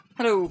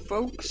Hello,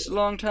 folks.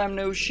 Long time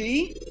no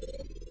see.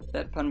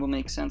 That pun will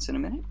make sense in a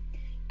minute.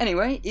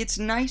 Anyway, it's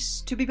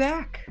nice to be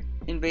back,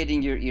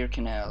 invading your ear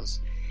canals.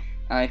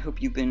 I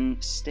hope you've been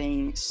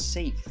staying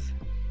safe.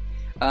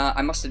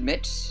 I must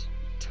admit,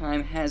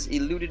 time has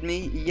eluded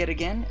me yet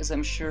again, as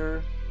I'm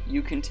sure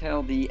you can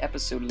tell the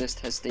episode list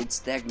has stayed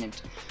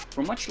stagnant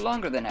for much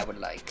longer than I would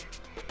like.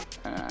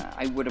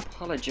 I would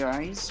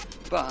apologize,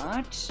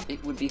 but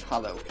it would be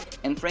hollow.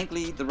 And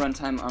frankly, the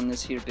runtime on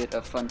this here bit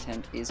of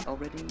funtent is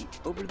already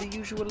over the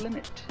usual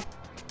limit.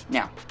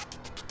 Now,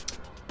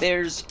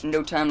 there's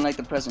no time like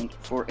the present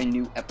for a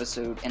new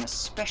episode, and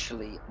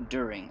especially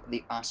during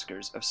the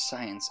Oscars of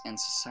Science and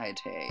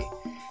Society.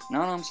 Know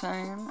what I'm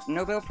saying?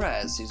 Nobel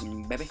Prize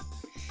season, baby.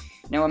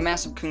 Now, a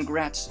massive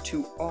congrats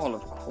to all,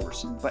 of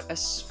course, but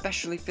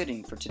especially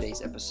fitting for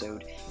today's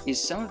episode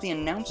is some of the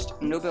announced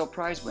Nobel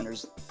Prize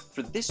winners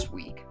for this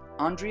week: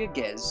 Andrea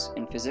Ghez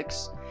in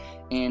physics,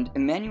 and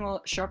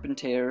Emmanuel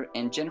Charpentier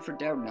and Jennifer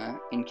Doudna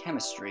in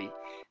chemistry.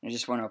 And I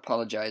just want to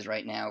apologize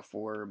right now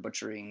for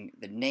butchering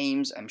the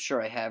names. I'm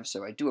sure I have,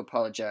 so I do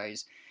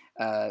apologize.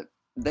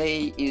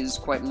 They is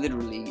quite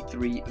literally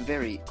three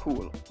very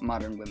cool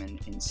modern women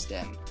in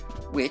STEM,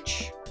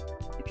 which,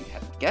 if you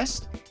haven't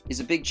guessed, is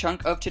a big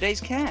chunk of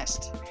today's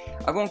cast.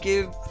 I won't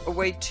give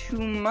away too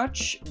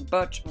much,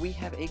 but we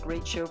have a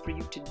great show for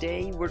you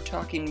today. We're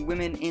talking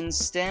women in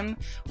STEM,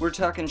 we're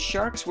talking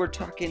sharks, we're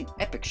talking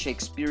epic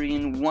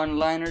Shakespearean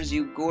one-liners,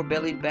 you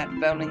gore-bellied,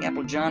 bat-fouling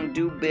Apple John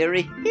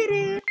Dewberry. Hit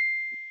it!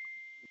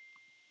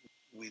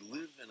 We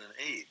live in an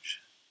age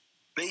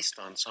based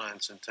on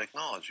science and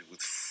technology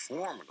with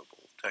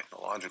formidable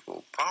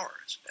technological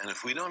powers. And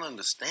if we don't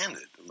understand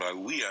it, by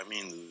we I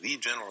mean the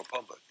general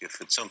public,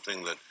 if it's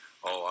something that,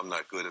 I'm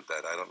not good at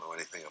that, I don't know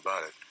anything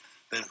about it,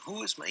 then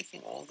who is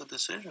making all the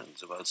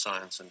decisions about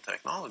science and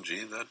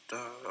technology that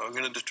are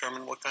going to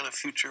determine what kind of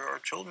future our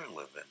children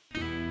live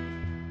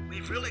in?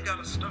 We've really got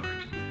to start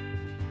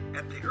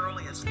at the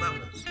earliest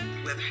levels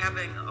with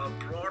having a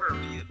broader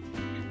view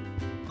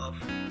of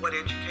what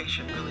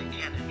education really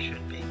can and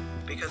should be.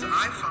 Because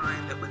I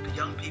find that with the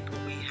young people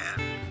we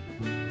have,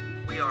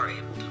 we are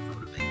able to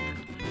motivate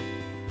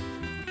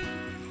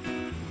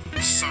them.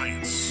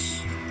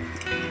 Science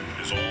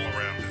is all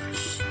around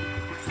us.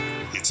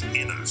 It's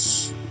in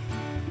us.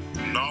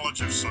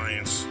 Knowledge of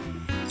science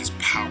is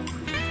power.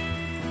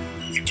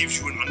 It gives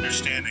you an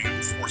understanding of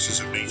the forces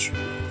of nature.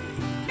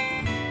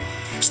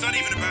 It's not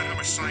even about how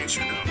much science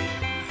you know.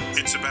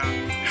 It's about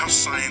how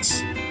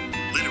science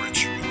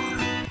literate you are.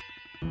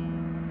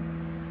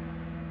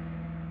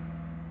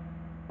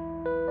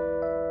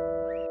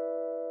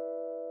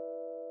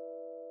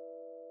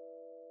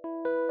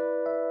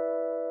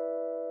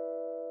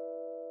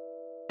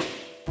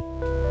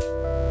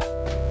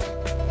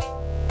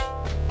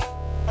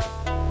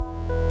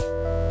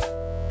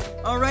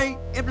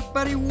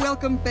 Everybody,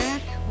 welcome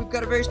back. We've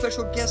got a very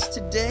special guest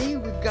today.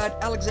 We've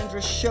got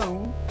Alexandra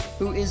Schoen,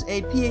 who is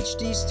a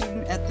PhD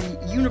student at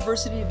the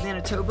University of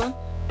Manitoba,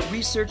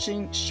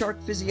 researching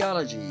shark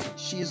physiology.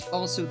 She is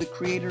also the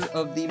creator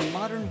of the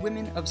Modern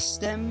Women of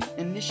STEM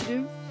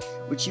initiative,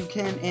 which you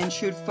can and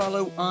should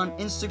follow on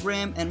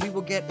Instagram, and we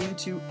will get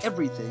into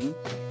everything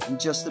in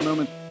just a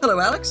moment. Hello,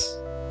 Alex.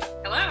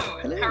 Hello.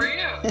 How are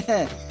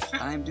you?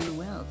 I'm doing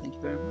well. Thank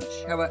you very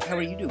much. How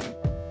are you doing?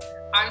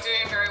 I'm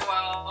doing very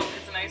well.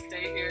 It's a nice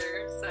day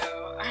here,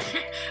 so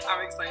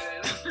I'm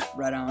excited.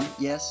 Right on.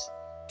 Yes.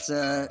 It's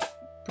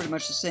pretty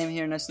much the same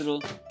here. Nice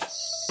little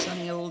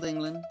sunny old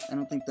England. I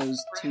don't think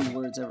those two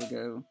words ever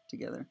go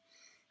together.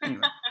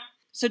 Anyway.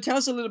 So tell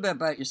us a little bit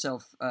about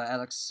yourself,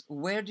 Alex.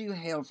 Where do you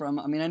hail from?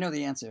 I mean, I know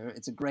the answer.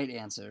 It's a great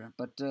answer.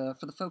 But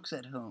for the folks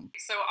at home.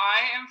 So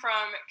I am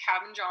from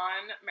Cabin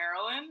John,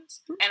 Maryland,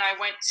 and I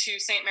went to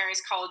St.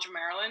 Mary's College of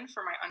Maryland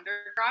for my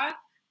undergrad.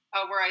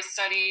 Where I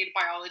studied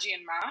biology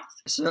and math.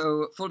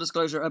 So, full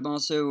disclosure, I'm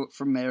also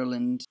from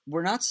Maryland.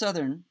 We're not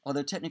Southern,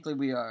 although technically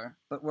we are,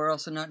 but we're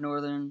also not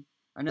Northern.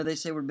 I know they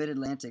say we're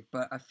Mid-Atlantic,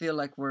 but I feel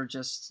like we're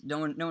just, no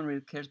one really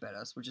cares about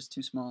us. We're just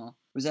too small.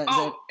 It's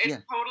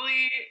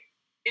totally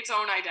its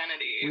own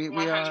identity, 100%.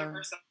 We are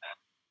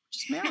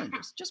just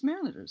Marylanders, just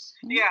Marylanders.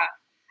 Yeah.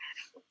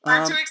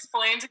 Hard to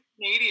explain to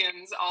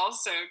Canadians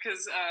also,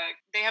 because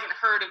they haven't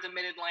heard of the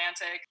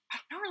Mid-Atlantic. I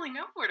don't really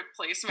know where to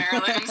place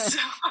Maryland, so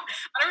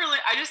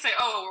I just say,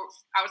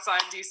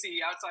 outside D.C.,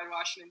 outside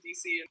Washington,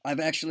 D.C. I've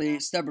actually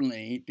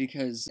stubbornly,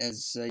 because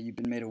as you've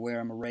been made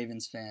aware, I'm a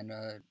Ravens fan,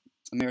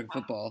 American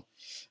football,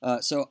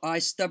 so I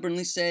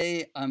stubbornly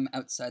say I'm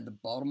outside the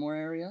Baltimore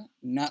area,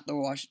 not the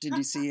Washington,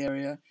 D.C.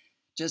 area.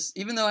 Just,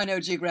 even though I know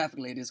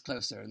geographically it is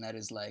closer, and that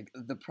is like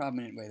the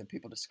prominent way that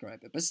people describe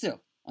it, but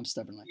still, I'm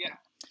stubborn like that.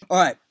 All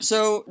right,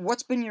 so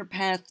what's been your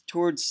path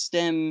towards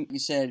STEM? You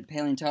said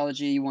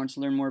paleontology, you wanted to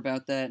learn more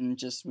about that, and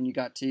just when you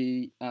got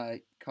to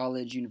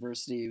college,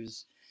 university, it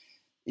was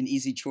an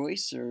easy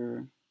choice,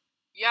 or?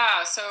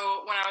 Yeah,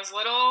 so when I was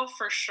little,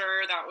 for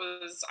sure,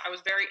 I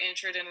was very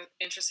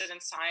interested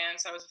in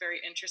science. I was very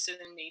interested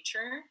in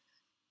nature.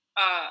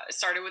 It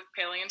started with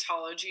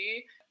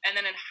paleontology. And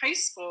then in high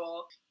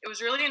school, it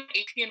was really in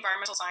AP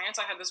Environmental Science.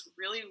 I had this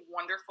really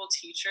wonderful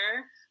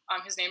teacher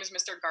His name is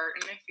Mr.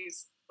 Garten, if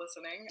he's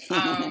listening.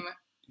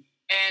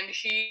 And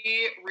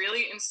he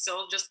really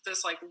instilled just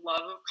this like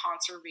love of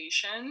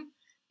conservation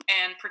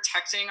and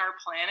protecting our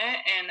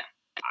planet. And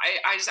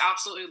I just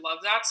absolutely love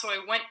that. So I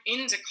went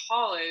into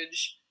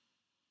college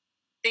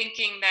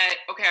thinking that,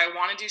 okay, I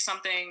want to do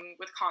something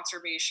with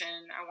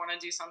conservation. I want to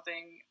do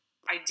something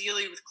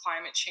ideally with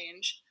climate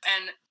change.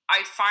 And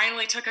I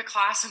finally took a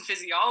class in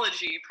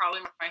physiology,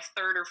 probably my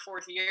third or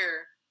fourth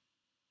year.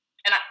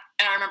 And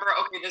I remember,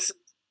 okay, this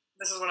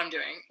is what I'm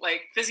doing.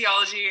 Like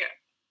physiology,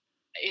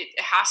 it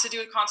has to do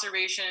with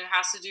conservation. It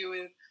has to do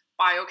with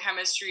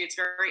biochemistry. It's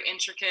very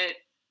intricate.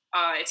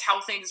 It's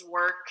how things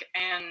work,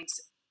 and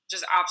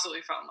just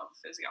absolutely fell in love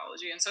with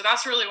physiology. And so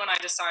that's really when I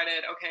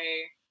decided,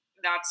 okay,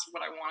 that's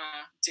what I want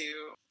to do.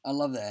 I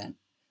love that.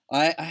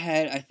 I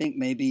had, I think,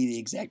 maybe the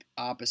exact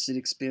opposite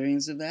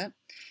experience of that.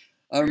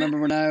 I remember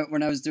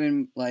when I was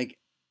doing like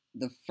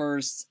the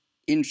first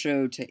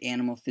intro to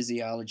animal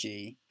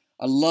physiology.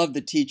 I loved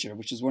the teacher,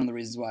 which is one of the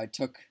reasons why I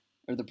took,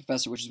 or the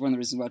professor, which is one of the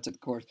reasons why I took the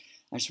course.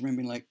 I just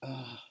remember being like,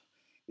 oh,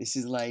 this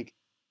is like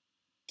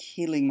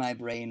killing my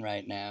brain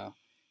right now.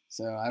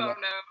 So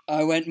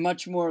I went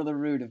much more the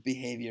route of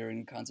behavior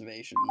and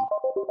conservation.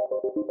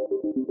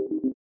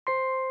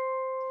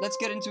 Let's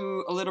get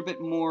into a little bit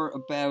more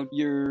about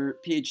your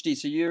PhD.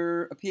 So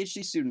you're a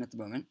PhD student at the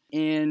moment,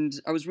 and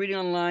I was reading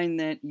online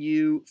that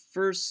you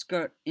first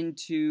got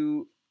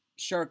into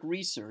shark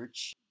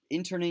research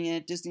interning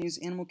at Disney's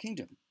Animal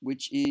Kingdom,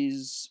 which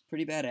is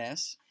pretty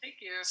badass. Thank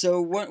you. So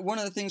one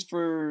of the things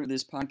for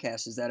this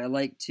podcast is that I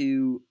like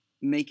to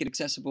make it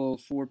accessible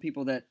for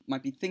people that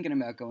might be thinking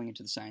about going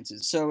into the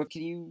sciences. So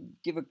can you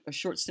give a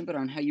short snippet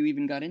on how you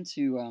even got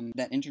into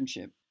that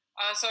internship?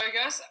 So I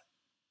guess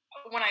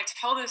when I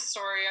tell this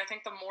story, I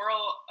think the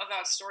moral of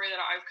that story that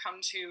I've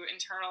come to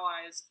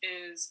internalize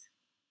is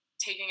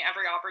taking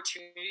every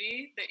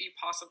opportunity that you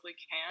possibly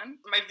can.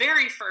 My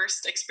very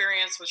first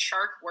experience with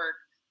shark work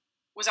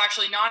was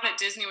actually not at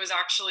Disney, was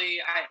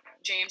actually at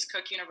James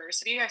Cook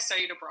University. I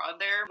studied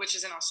abroad there, which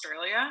is in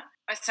Australia.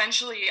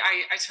 Essentially,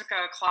 I took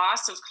a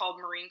class, it was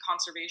called Marine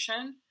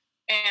Conservation,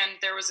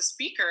 and there was a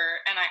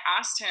speaker, and I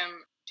asked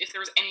him if there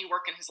was any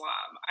work in his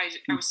lab. I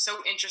was so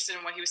interested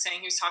in what he was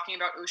saying. He was talking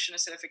about ocean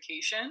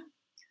acidification,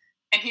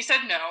 and he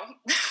said no.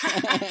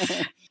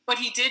 But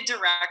he did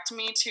direct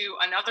me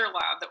to another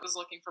lab that was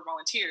looking for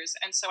volunteers.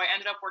 And so I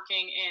ended up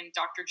working in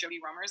Dr.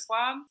 Jody Rummer's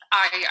lab.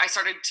 I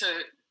started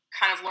to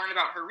kind of learn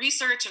about her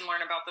research and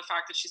learn about the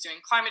fact that she's doing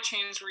climate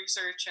change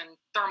research and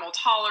thermal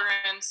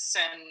tolerance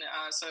and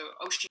so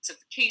ocean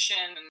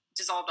acidification and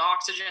dissolved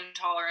oxygen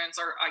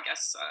tolerance, or I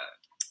guess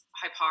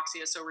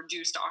hypoxia, so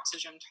reduced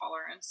oxygen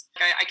tolerance.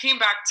 I came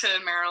back to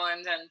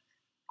Maryland and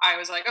I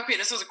was like, okay,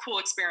 this was a cool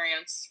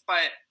experience,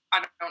 but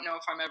I don't know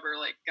if I'm ever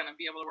like gonna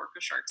be able to work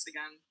with sharks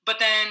again. But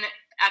then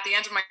at the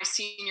end of my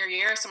senior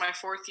year, so my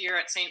fourth year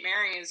at St.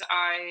 Mary's,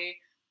 I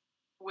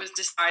was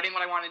deciding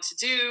what I wanted to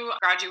do.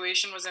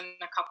 Graduation was in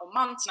a couple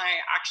months and I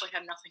actually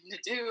had nothing to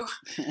do.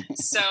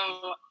 So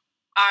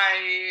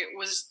I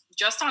was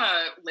just on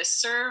a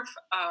listserv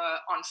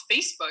on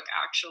Facebook,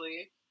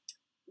 actually,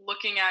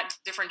 looking at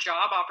different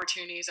job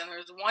opportunities. And there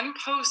was one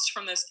post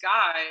from this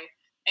guy,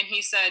 and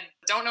he said,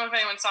 don't know if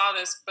anyone saw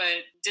this,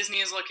 but Disney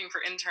is looking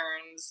for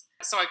interns.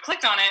 So I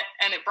clicked on it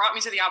and it brought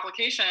me to the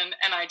application,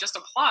 and I just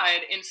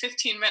applied in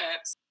 15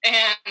 minutes.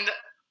 And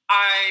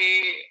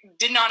I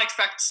did not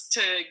expect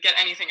to get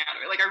anything out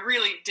of it. Like, I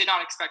really did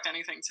not expect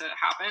anything to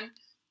happen.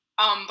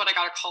 But I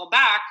got a call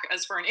back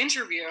as for an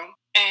interview,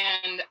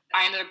 and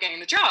I ended up getting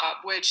the job,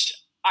 which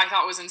I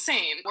thought was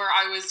insane. Where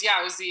I was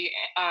the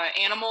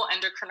animal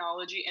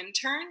endocrinology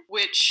intern,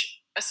 which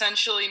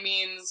essentially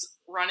means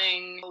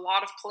running a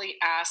lot of plate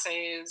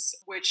assays,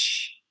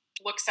 which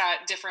looks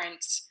at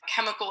different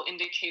chemical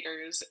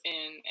indicators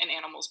in an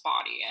animal's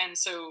body. And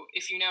so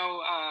if you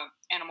know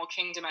Animal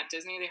Kingdom at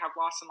Disney, they have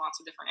lots and lots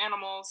of different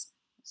animals.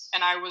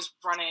 And I was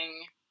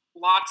running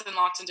lots and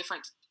lots of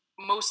different,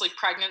 mostly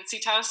pregnancy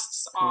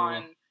tests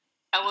on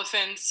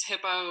elephants,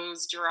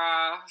 hippos,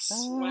 giraffes,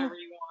 whatever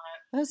you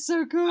want. That's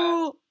so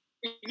cool.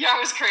 Yeah,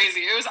 it was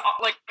crazy. It was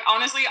like,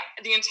 honestly,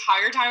 the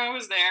entire time I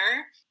was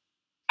there,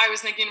 I was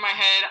thinking in my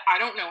head, I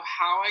don't know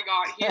how I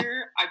got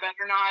here. I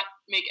better not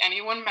make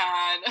anyone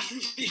mad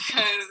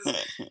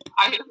because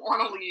I didn't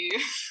want to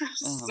leave.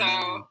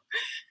 So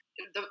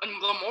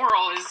the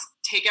moral is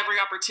take every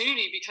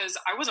opportunity, because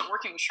I wasn't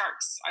working with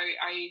sharks.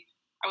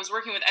 I was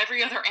working with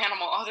every other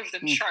animal other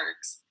than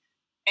sharks.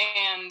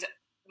 And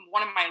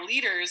one of my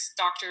leaders,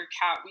 Dr.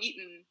 Kat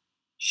Wheaton,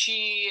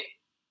 she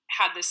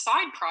had this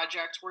side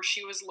project where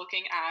she was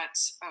looking at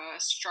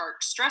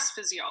shark stress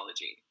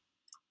physiology.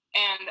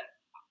 And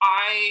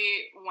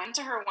I went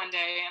to her one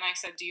day and I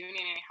said, do you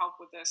need any help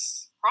with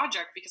this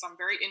project? Because I'm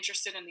very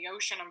interested in the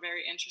ocean. I'm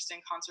very interested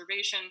in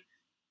conservation.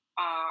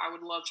 I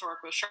would love to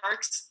work with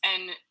sharks.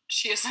 And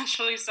she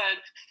essentially said,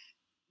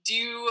 do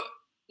you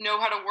know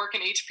how to work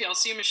an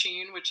HPLC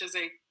machine, which is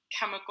a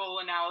chemical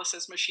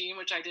analysis machine,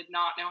 which I did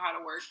not know how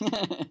to work.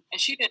 And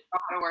she didn't know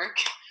how to work.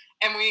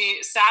 And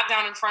we sat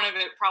down in front of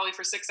it probably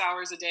for 6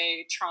 hours a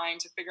day trying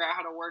to figure out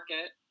how to work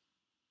it.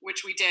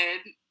 which we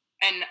did.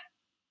 And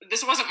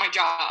this wasn't my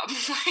job.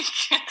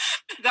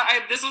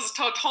 This was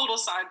a total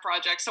side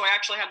project. So I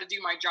actually had to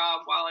do my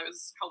job while I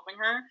was helping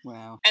her.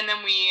 Wow. And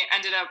then we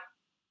ended up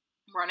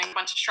running a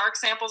bunch of shark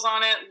samples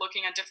on it,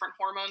 looking at different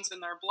hormones in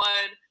their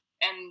blood.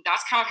 And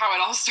that's kind of how it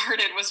all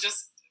started, was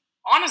just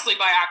honestly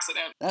by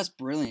accident. That's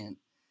brilliant.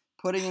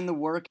 Putting in the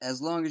work,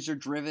 as long as you're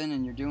driven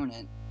and you're doing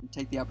it, you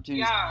take the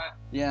opportunity.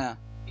 Yeah.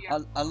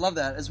 I love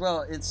that as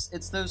well.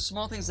 It's those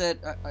small things that,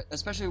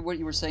 especially what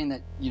you were saying,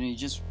 that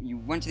you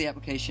went to the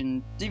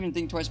application, didn't even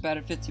think twice about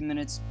it. 15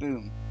 minutes,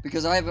 boom.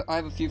 Because I have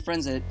a few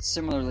friends that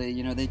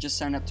similarly, they just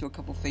signed up to a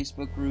couple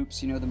Facebook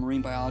groups. The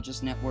Marine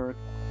Biologist Network.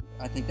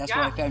 I think that's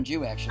where I found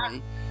you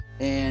actually.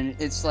 And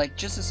it's like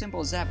just as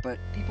simple as that. But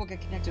people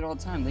get connected all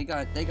the time. They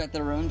got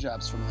their own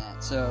jobs from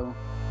that. So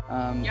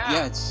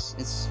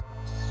it's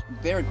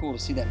very cool to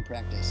see that in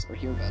practice or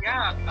hear about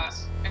that.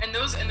 Yeah, and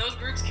those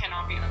groups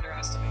cannot be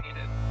underestimated.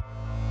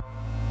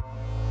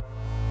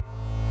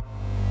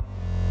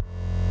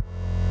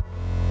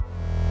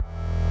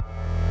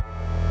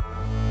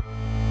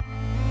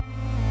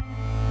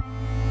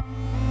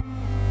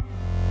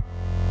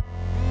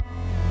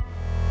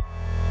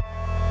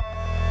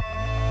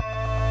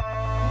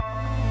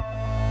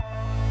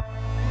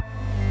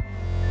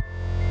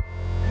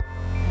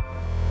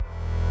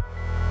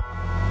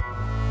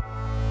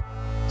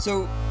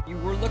 So you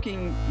were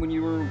looking, when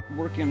you were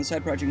working on the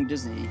side project in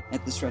Disney,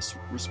 at the stress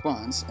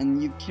response,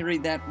 and you've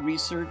carried that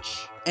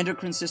research,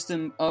 endocrine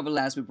system of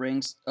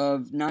elasmobranchs,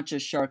 of not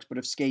just sharks, but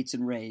of skates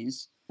and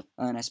rays,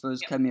 and I suppose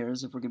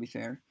chimeras, if we're going to be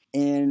fair,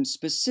 and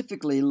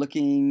specifically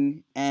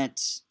looking at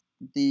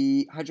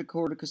the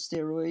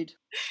hydrocorticosteroid.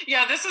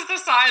 Yeah, this is the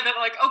side that,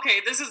 like,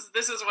 okay, this is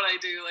what I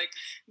do. Like,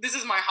 this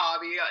is my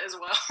hobby as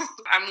well.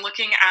 I'm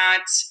looking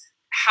at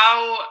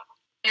how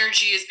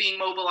energy is being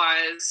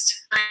mobilized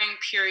during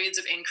periods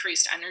of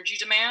increased energy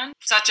demand,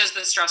 such as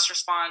the stress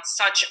response,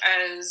 such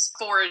as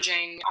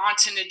foraging,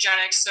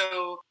 ontogenics,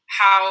 so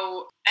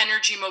how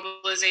energy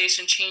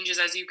mobilization changes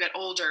as you get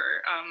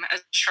older, as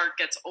the shark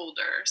gets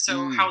older,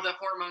 so how the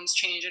hormones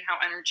change and how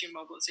energy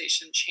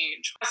mobilization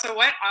change. So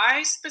what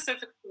I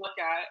specifically look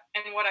at,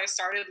 and what I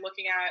started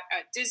looking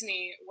at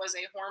Disney, was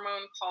a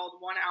hormone called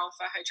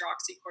 1-alpha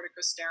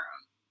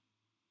hydroxycorticosterone.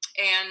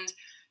 And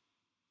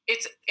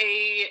it's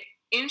a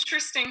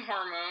interesting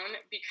hormone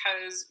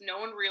because no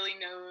one really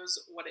knows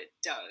what it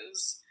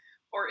does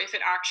or if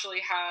it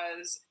actually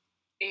has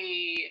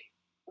a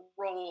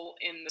role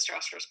in the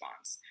stress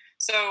response.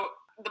 So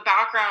the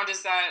background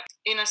is that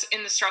in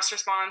the stress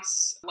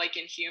response, like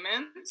in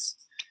humans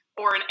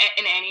or in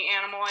any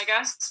animal, I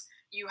guess,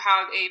 you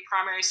have a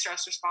primary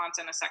stress response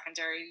and a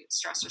secondary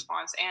stress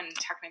response, and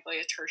technically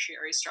a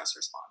tertiary stress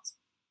response.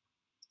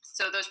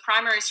 So those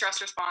primary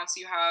stress response,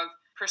 you have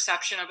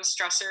perception of a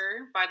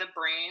stressor by the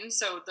brain.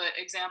 So the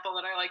example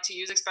that I like to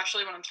use,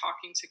 especially when I'm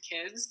talking to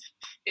kids,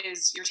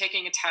 is you're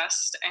taking a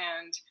test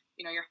and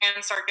your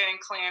hands start getting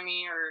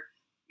clammy, or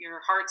your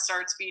heart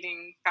starts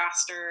beating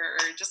faster,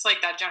 or just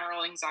like that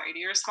general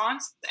anxiety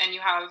response. And you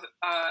have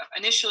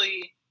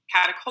initially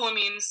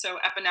catecholamines, so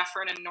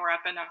epinephrine and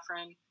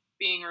norepinephrine,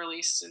 being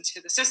released into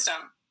the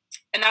system.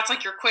 And that's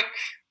like your quick,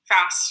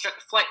 fast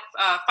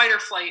fight or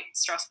flight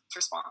stress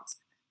response.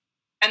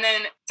 And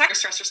then secondary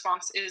stress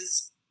response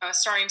is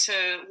starting to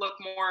look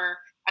more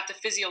at the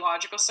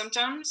physiological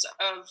symptoms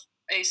of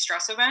a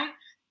stress event,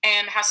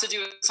 and has to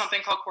do with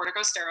something called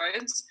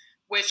corticosteroids,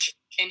 which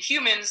in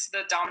humans,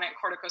 the dominant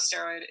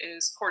corticosteroid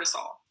is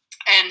cortisol.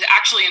 And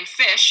actually in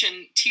fish,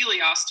 in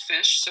teleost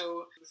fish,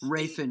 so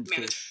rayfin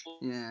fish,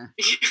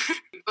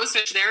 those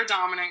fish, their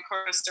dominant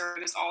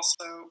corticosteroid is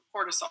also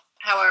cortisol.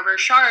 However,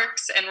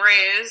 sharks and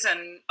rays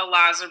and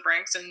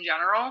elasmobranchs in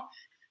general,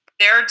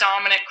 their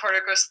dominant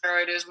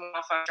corticosteroid is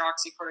 1-alpha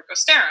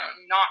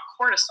hydroxycorticosterone, not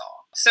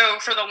cortisol. So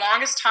for the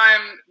longest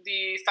time,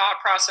 the thought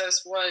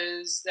process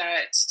was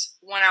that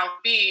 1-alpha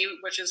B,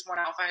 which is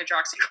 1-alpha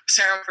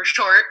hydroxycorticosterone for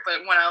short, but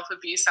 1-alpha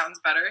B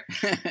sounds better,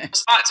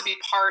 was thought to be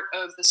part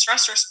of the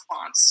stress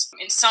response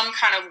in some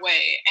kind of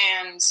way.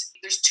 And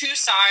there's two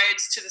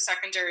sides to the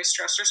secondary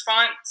stress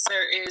response.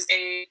 There is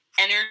a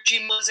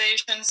energy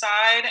mobilization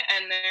side,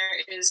 and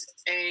there is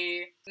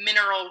a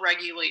mineral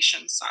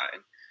regulation side.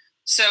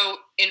 So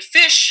in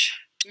fish,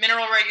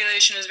 mineral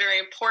regulation is very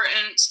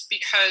important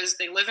because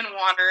they live in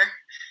water,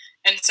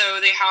 and so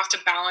they have to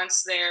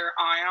balance their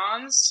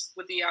ions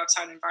with the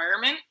outside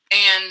environment.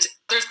 And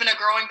there's been a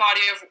growing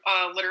body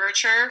of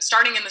literature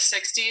starting in the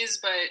 60s,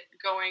 but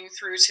going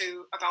through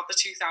to about the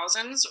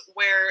 2000s,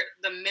 where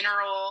the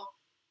mineral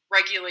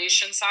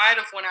regulation side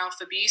of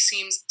 1-alpha B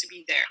seems to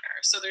be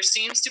there. So there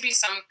seems to be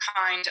some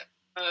kind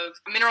of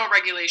mineral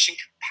regulation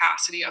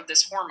capacity of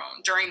this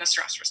hormone during the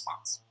stress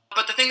response.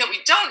 But the thing that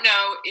we don't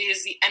know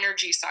is the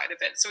energy side of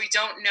it. So we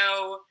don't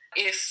know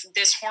if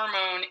this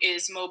hormone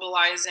is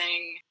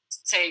mobilizing,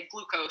 say,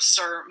 glucose,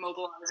 or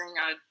mobilizing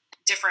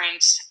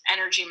different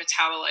energy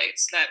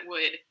metabolites that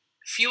would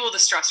fuel the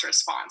stress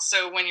response.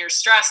 So when you're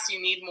stressed,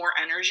 you need more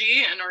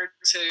energy in order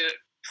to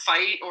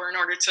fight, or in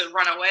order to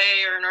run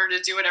away, or in order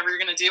to do whatever you're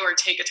going to do, or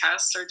take a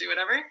test, or do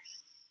whatever.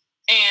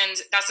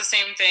 And that's the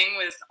same thing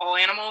with all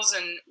animals.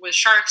 And with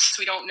sharks,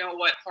 we don't know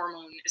what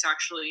hormone is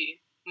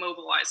actually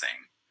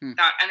mobilizing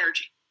that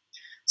energy.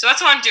 So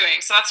that's what I'm doing.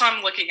 So that's what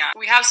I'm looking at.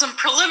 We have some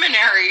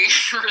preliminary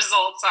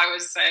results, I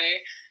would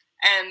say.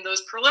 And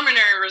those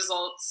preliminary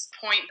results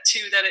point to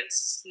that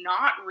it's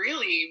not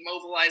really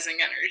mobilizing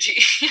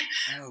energy.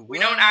 We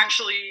don't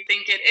actually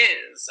think it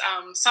is.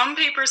 Some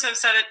papers have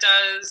said it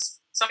does.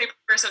 Some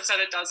papers have said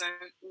it doesn't.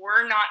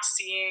 We're not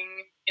seeing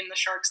in the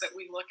sharks that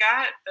we look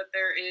at that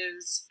there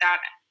is that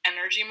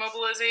energy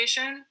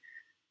mobilization.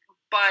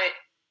 But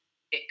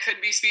it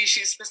could be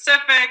species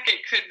specific.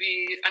 It could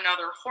be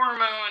another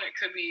hormone. It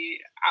could be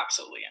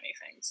absolutely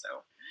anything.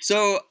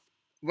 So,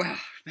 wow,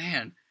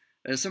 man.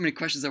 There's so many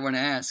questions I want to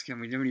ask,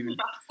 and we don't even...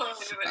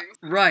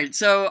 Right,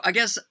 so I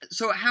guess...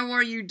 So how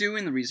are you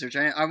doing the research?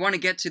 I want to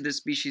get to the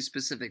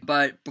species-specific,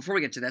 but before we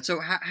get to that, so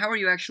how are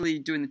you actually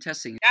doing the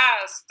testing?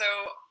 Yeah, so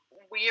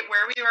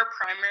where we do our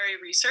primary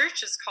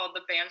research is called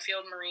the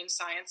Banfield Marine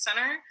Science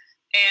Center,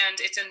 and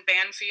it's in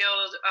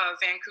Banfield,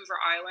 Vancouver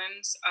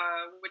Island,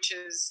 which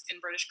is in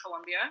British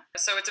Columbia.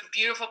 So it's a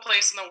beautiful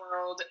place in the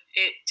world.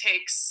 It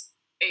takes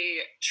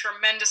a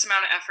tremendous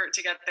amount of effort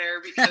to get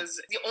there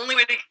because the only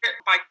way to get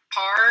by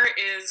car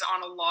is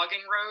on a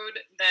logging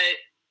road that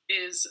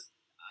is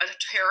a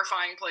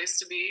terrifying place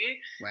to be.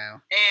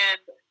 Wow.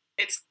 And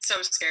it's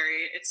so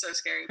scary. It's so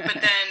scary. But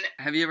then...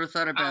 Have you ever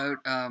thought about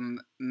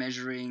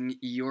measuring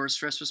your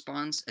stress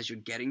response as you're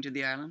getting to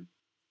the island?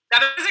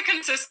 That is a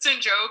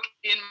consistent joke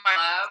in my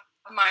lab.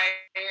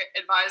 My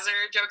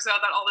advisor jokes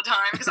about that all the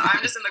time because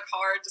I'm just in the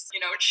car, just,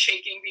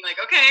 shaking, being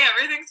like, okay,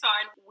 everything's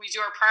fine. We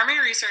do our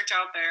primary research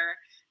out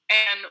there,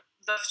 and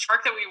the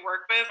shark that we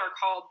work with are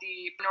called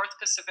the North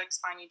Pacific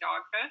spiny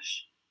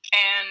dogfish,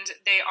 and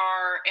they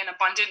are an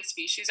abundant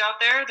species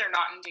out there. They're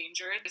not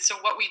endangered. So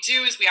what we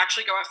do is we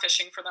actually go out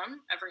fishing for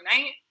them every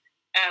night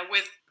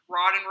with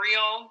rod and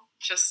reel,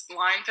 just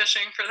line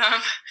fishing for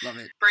them. Love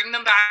it. Bring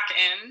them back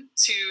in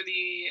to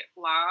the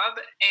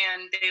lab,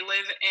 and they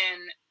live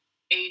in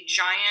a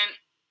giant,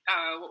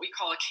 what we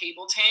call a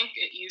cable tank.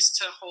 It used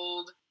to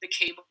hold the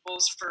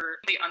cables for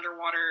the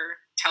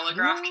underwater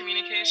telegraph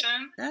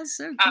communication. That's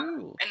so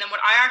cool. And then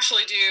what I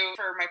actually do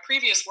for my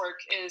previous work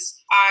is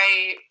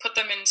I put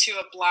them into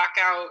a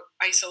blackout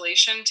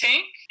isolation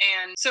tank.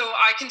 And so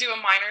I can do a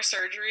minor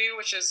surgery,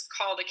 which is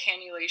called a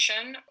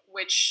cannulation,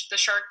 which the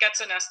shark gets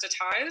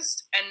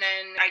anesthetized. And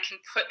then I can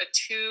put a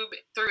tube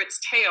through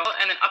its tail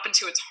and then up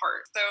into its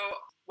heart.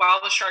 So while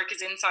the shark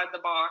is inside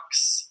the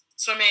box,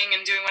 swimming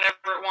and doing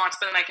whatever it wants,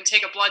 but then I can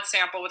take a blood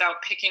sample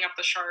without picking up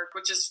the shark,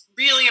 which is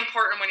really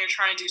important when you're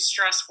trying to do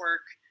stress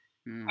work,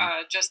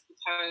 just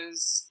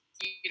because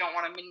you don't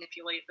want to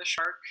manipulate the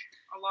shark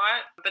a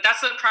lot. But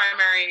that's the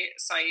primary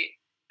site.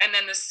 And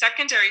then the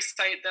secondary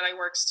site that I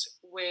worked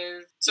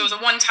with, so it was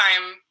a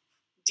one-time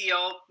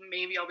deal.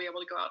 Maybe I'll be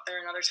able to go out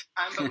there another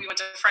time, but we went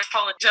to French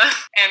Polynesia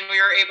and we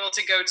were able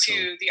to go to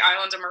the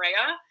island of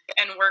Moorea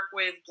and work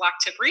with black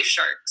tip reef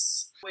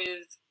sharks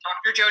with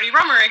Dr. Jody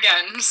Rummer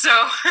again,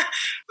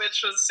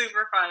 which was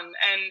super fun.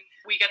 And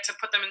we get to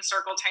put them in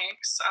circle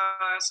tanks.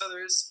 So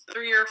there's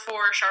 3 or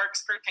 4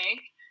 sharks per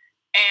tank.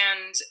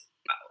 And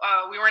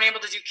we weren't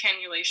able to do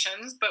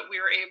cannulations, but we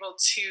were able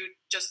to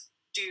just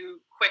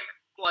do quick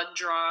blood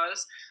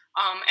draws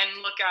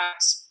and look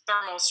at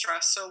thermal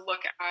stress. So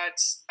look at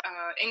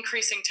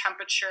increasing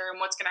temperature and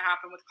what's going to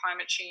happen with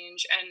climate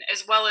change, and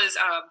as well as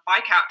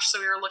bycatch. So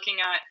we were looking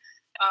at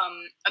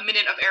a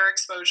minute of air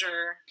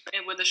exposure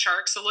with the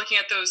shark. So looking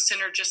at those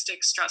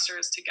synergistic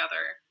stressors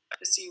together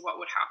to see what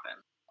would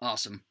happen.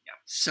 Awesome. Yeah.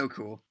 So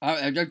cool.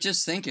 I'm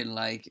just thinking,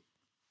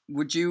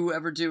 would you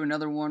ever do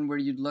another one where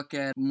you'd look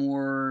at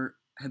more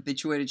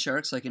habituated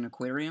sharks, like in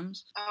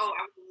aquariums? Oh,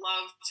 I would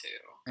love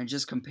to. And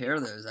just compare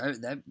those.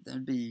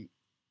 That'd be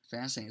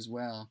fascinating as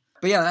well.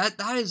 But yeah,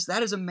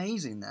 that is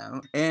amazing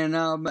though, and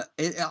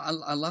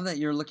I love that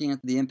you're looking at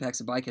the impacts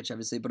of bycatch,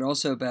 obviously, but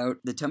also about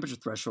the temperature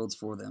thresholds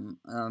for them.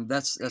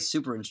 That's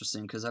super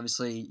interesting because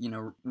obviously,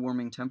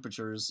 warming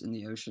temperatures in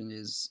the ocean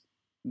is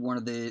one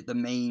of the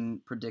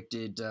main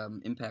predicted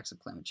impacts of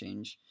climate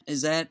change.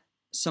 Is that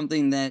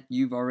something that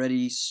you've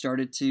already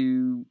started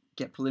to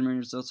get preliminary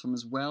results from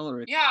as well,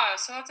 or? Yeah,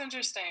 so that's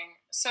interesting.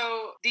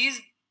 So these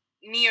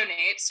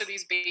neonates, so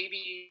these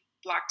baby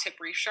black tip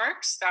reef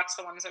sharks, that's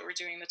the ones that we're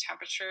doing the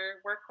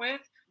temperature work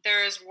with.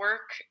 There is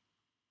work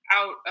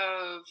out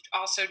of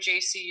also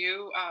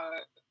JCU,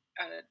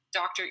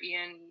 Dr.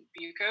 Ian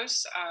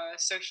Bukos.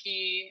 So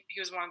he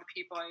was one of the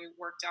people I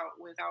worked out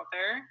with out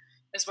there,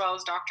 as well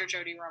as Dr.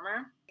 Jody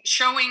Rummer,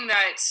 showing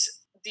that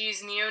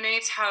these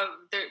neonates have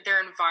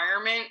their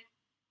environment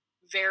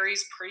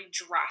varies pretty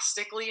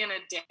drastically in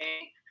a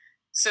day.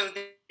 So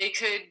they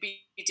could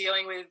be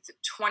dealing with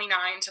 29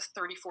 to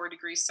 34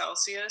 degrees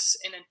Celsius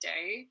in a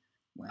day.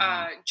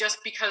 Wow. Just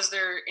because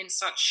they're in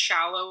such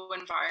shallow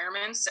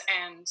environments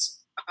and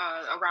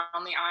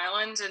around the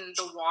island, and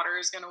the water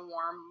is going to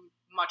warm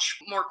much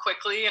more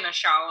quickly in a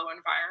shallow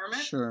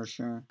environment.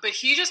 Sure. But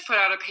he just put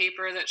out a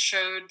paper that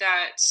showed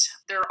that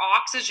their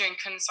oxygen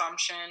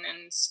consumption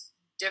and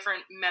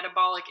different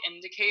metabolic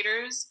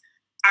indicators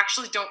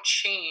actually don't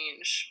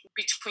change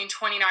between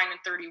 29 and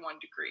 31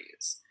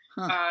 degrees.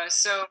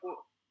 So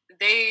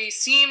they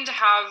seem to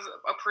have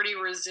a pretty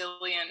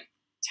resilient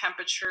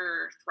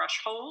temperature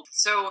threshold.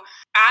 So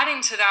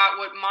adding to that,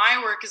 what my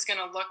work is going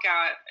to look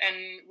at,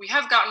 and we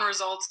have gotten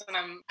results, and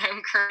I'm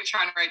currently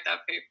trying to write that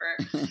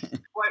paper.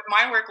 What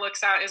my work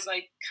looks at is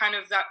like kind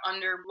of that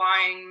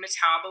underlying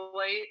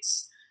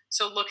metabolites.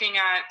 So looking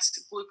at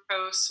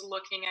glucose,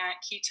 looking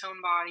at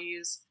ketone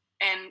bodies,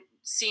 and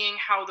seeing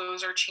how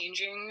those are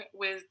changing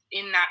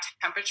within that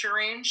temperature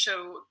range.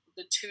 So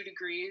the 2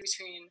 degrees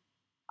between,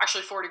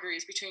 actually 4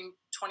 degrees between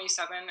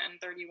 27 and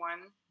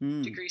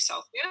 31 degrees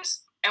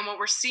Celsius. And what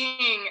we're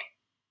seeing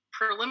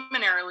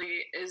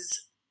preliminarily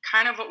is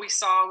kind of what we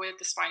saw with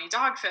the spiny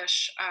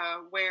dogfish,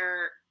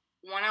 where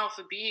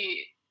 1-alpha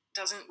B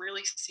doesn't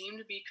really seem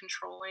to be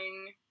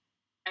controlling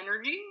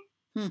energy.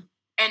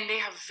 And they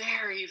have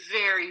very,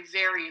 very,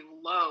 very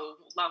low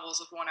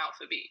levels of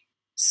 1-alpha B.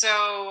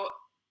 So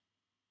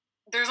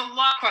there's a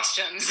lot of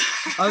questions.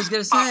 I was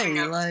gonna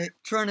say, like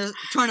trying to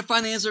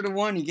find the answer to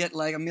one, you get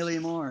like a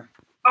million more.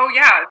 Oh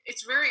yeah,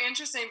 it's very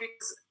interesting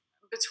because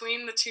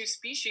between the two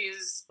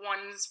species,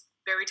 one's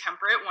very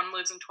temperate. One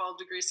lives in 12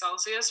 degrees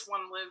Celsius.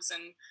 One lives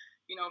in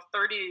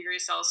 30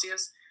 degrees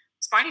Celsius.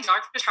 Spiny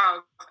dogfish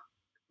have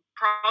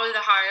probably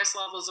the highest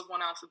levels of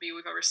 1-alpha B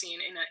we've ever seen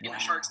in a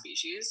shark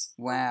species.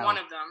 Wow. One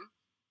of them.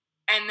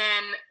 And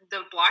then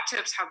the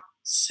blacktips have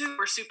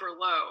super, super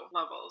low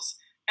levels.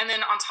 And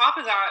then on top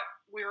of that,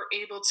 we were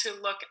able to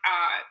look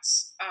at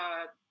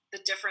the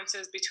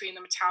differences between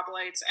the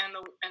metabolites and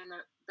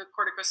the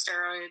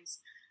corticosteroids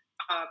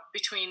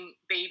between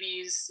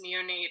babies,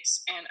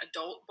 neonates, and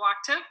adult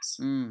blacktips.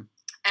 And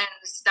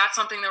that's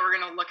something that we're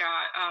going to look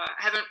at. I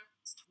haven't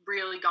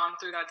really gone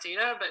through that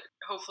data, but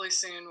hopefully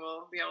soon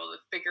we'll be able to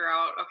figure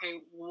out, okay,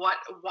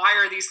 why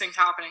are these things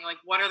happening? Like,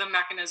 what are the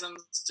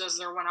mechanisms? Does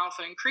their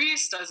 1-alpha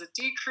increase? Does it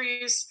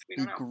decrease? We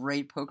don't know.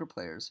 Great poker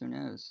players. Who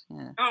knows?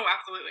 Yeah. Oh,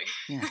 absolutely.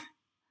 Yeah.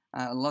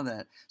 I love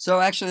that.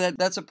 So actually,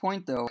 that's a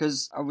point, though,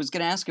 because I was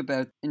going to ask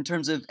about, in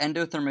terms of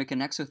endothermic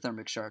and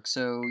exothermic sharks.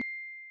 So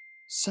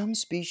some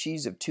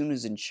species of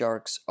tunas and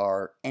sharks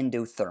are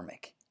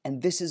endothermic,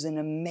 and this is an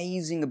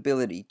amazing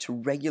ability to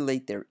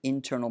regulate their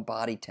internal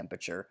body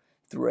temperature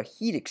through a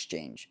heat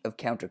exchange of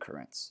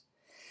countercurrents.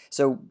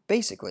 So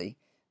basically,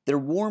 their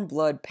warm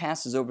blood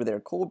passes over their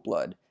cold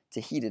blood to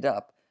heat it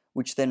up,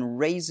 which then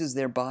raises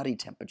their body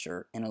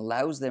temperature and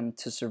allows them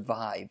to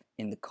survive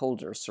in the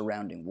colder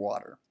surrounding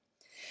water.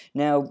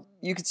 Now,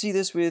 you can see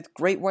this with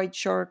great white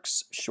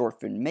sharks,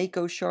 short-fin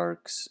mako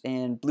sharks,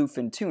 and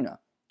bluefin tuna,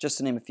 just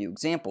to name a few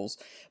examples,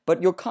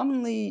 but you'll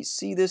commonly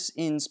see this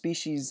in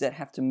species that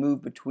have to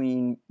move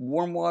between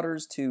warm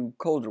waters to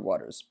colder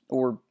waters,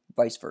 or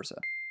vice versa.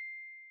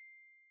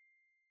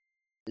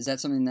 Is that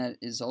something that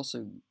is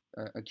also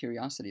a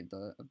curiosity of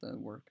the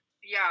work?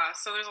 Yeah,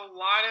 so there's a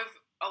lot of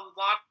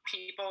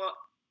people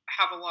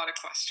have a lot of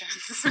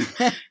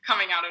questions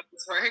coming out of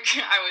this work,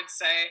 I would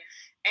say,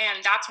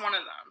 and that's one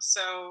of them.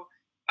 So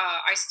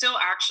I still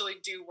actually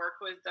do work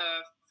with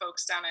the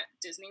folks down at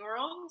Disney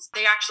World.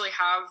 They actually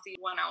have the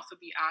 1-alpha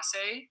B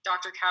assay.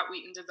 Dr. Kat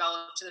Wheaton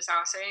developed this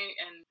assay,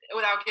 and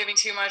without giving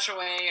too much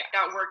away,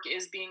 that work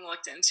is being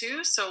looked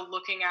into. So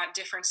looking at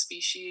different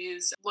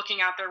species,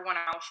 looking at their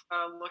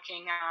 1-alpha,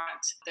 looking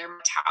at their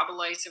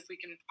metabolites, if we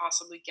can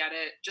possibly get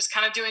it, just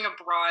kind of doing a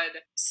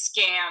broad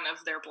scan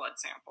of their blood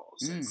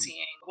samples and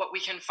seeing what we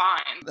can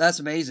find. That's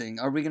amazing.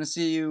 Are we going to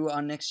see you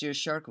on next year's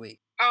Shark Week?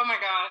 Oh my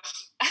gosh.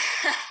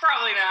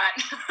 Probably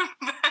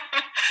not.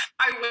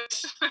 I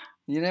wish.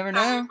 You never know.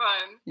 That'd be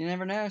fun. You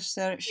never know.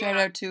 Shout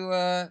out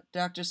to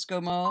Dr.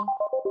 Skomal.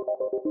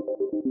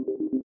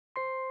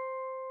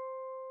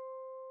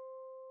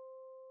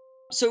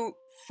 So,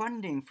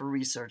 funding for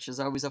research is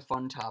always a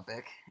fun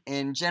topic,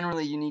 and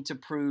generally you need to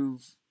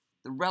prove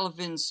the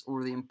relevance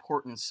or the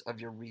importance of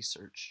your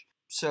research.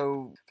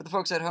 So, for the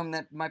folks at home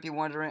that might be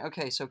wondering,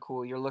 okay, so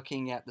cool, you're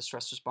looking at the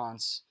stress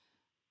response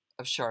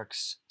of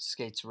sharks,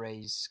 skates,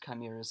 rays,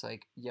 chimeras,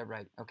 like, yeah,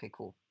 right, okay,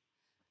 cool.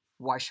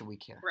 Why should we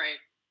care?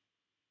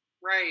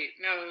 Right.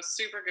 No,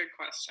 super good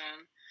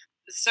question.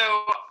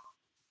 So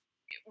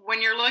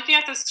when you're looking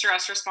at the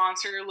stress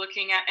response or you're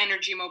looking at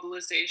energy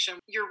mobilization,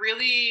 you're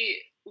really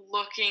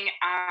looking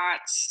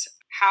at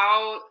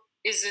how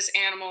is this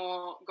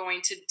animal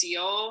going to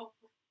deal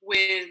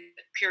with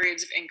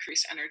periods of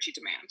increased energy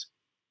demand.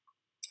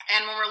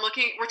 And when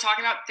we're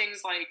talking about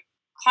things like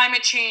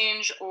climate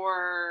change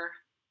or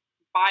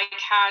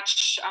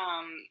bycatch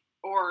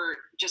or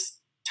just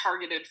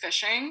targeted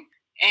fishing.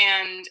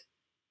 And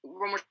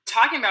when we're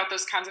talking about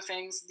those kinds of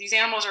things, these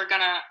animals are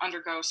going to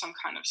undergo some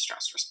kind of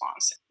stress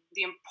response.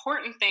 The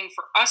important thing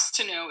for us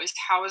to know is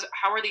how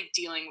are they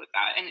dealing with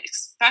that? And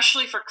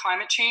especially for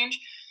climate change,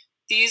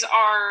 these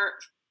are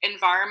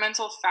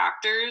environmental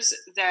factors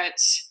that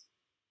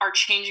are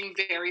changing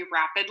very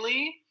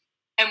rapidly.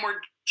 And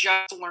we're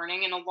just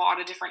learning in a lot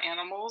of different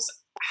animals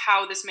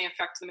how this may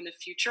affect them in the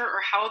future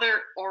or how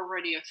they're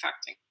already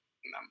affecting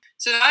them.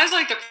 So that is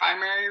like the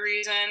primary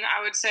reason,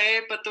 I would say.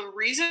 But the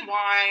reason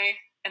why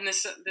and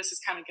this is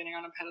kind of getting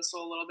on a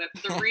pedestal a little bit.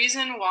 The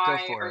reason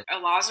why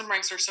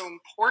elasmobranchs are so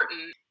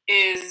important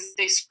is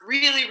they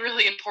really,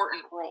 really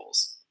important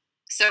roles.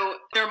 So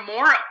there are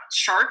more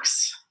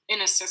sharks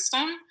in a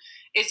system.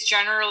 It's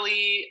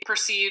generally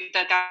perceived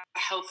that that's a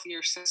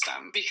healthier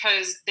system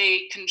because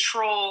they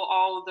control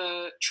all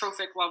the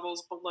trophic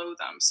levels below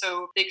them.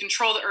 So they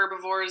control the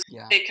herbivores,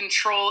 they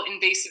control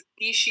invasive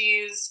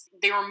species,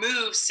 they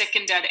remove sick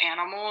and dead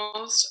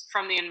animals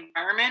from the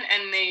environment,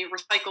 and they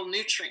recycle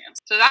nutrients.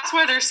 So that's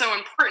why they're so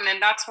important,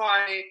 and that's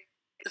why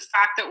the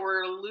fact that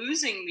we're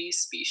losing these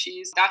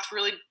species, that's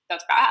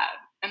bad.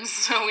 And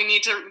so we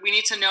need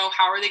to know,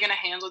 how are they going to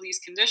handle these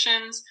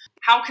conditions?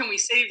 How can we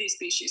save these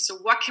species? So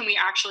what can we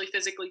actually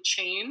physically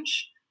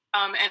change?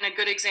 And a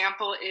good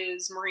example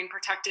is marine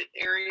protected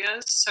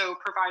areas, so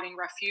providing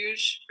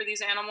refuge for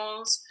these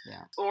animals,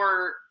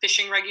 or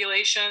fishing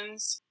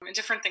regulations, and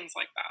different things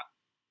like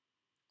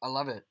that. I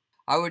love it.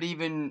 I would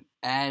even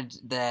add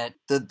that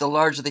the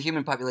larger the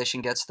human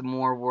population gets, the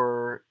more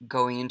we're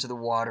going into the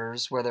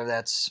waters, whether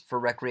that's for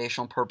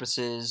recreational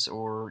purposes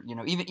or, you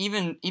know,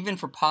 even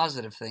for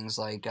positive things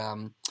like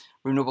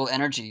renewable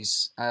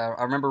energies. I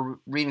remember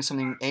reading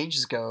something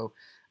ages ago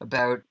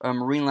about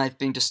marine life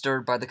being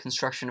disturbed by the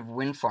construction of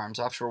wind farms,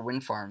 offshore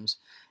wind farms.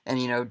 And,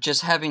 you know,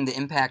 just having the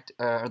impact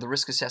or the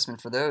risk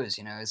assessment for those,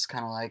 you know, it's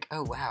kind of like,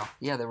 oh, wow,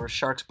 yeah, there were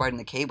sharks biting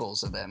the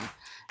cables of them,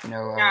 you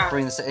know,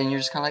 bring this, and you're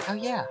just kind of like,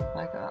 oh, yeah,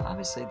 like,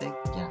 obviously,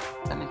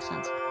 that makes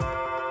sense.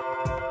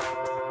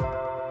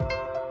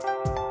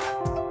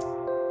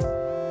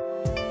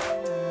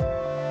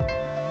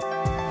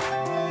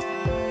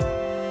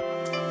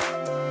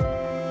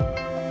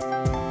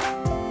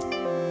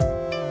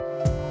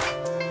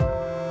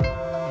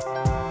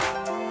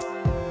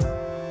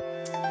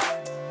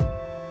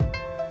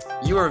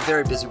 You are a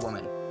very busy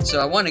woman, so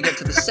I want to get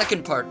to the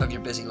second part of your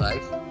busy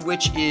life,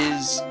 which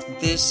is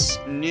this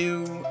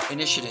new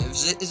initiative.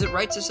 Is it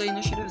right to say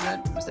initiative?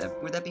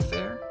 Would that be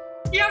fair?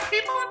 Yeah,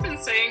 people have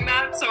been saying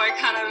that, so I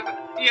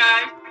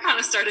kind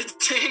of started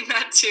saying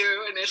that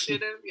too.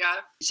 Initiative,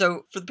 yeah.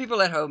 So for the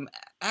people at home,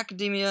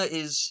 academia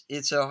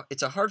it's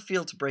a hard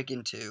field to break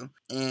into,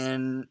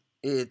 and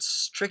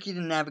it's tricky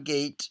to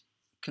navigate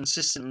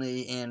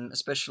consistently and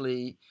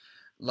especially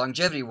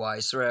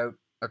longevity-wise throughout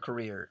a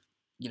career.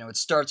 You know, it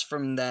starts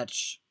from that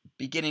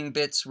beginning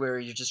bits where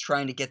you're just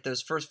trying to get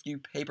those first few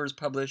papers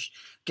published,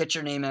 get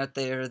your name out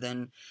there,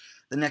 then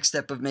the next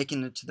step of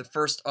making it to the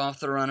first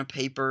author on a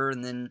paper,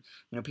 and then,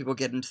 you know, people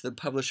get into the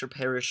publish or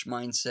perish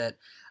mindset,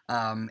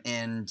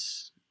 and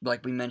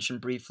like we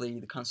mentioned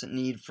briefly, the constant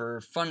need for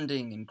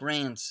funding and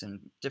grants and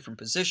different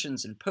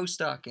positions and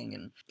postdocing,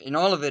 and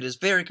all of it is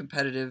very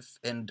competitive.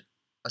 And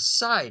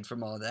aside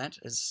from all that,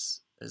 as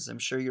I'm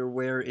sure you're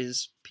aware,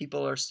 is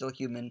people are still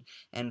human,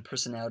 and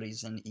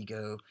personalities and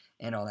ego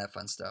and all that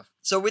fun stuff.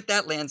 So with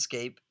that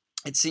landscape,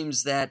 it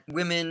seems that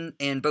women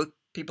and both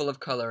people of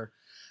color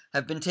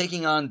have been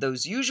taking on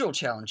those usual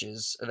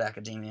challenges of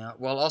academia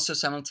while also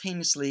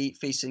simultaneously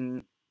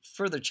facing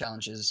further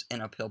challenges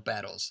and uphill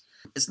battles.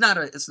 It's not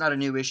a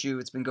new issue.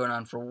 It's been going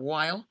on for a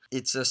while.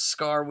 It's a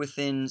scar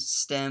within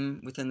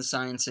STEM, within the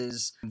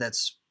sciences,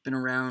 that's been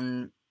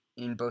around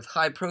in both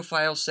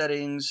high-profile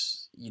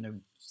settings, you know,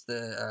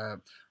 the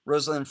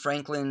Rosalind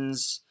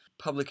Franklin's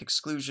public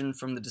exclusion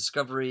from the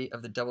discovery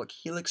of the double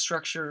helix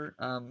structure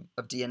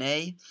of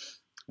DNA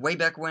way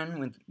back when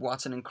with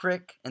Watson and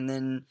Crick, and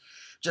then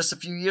just a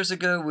few years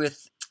ago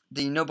with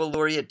the Nobel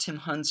laureate Tim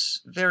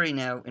Hunt's very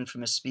now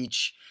infamous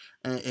speech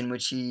in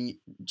which he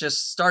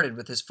just started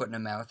with his foot in the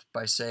mouth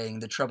by saying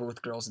the trouble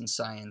with girls in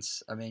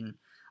science. I mean,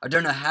 I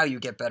don't know how you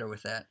get better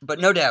with that. But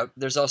no doubt,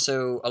 there's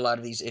also a lot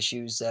of these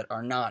issues that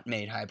are not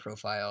made high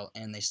profile,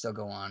 and they still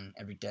go on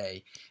every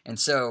day. And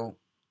so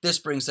this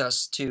brings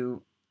us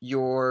to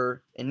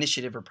your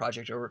initiative or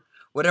project or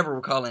whatever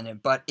we're calling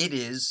it, but it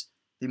is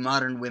the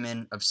Modern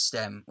Women of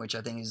STEM, which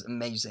I think is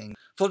amazing.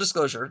 Full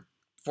disclosure,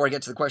 before I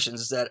get to the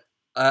questions, is that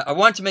I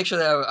wanted to make sure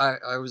that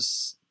I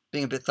was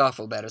being a bit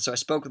thoughtful about it. So I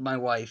spoke with my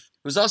wife,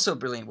 who's also a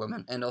brilliant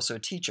woman and also a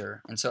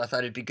teacher, and so I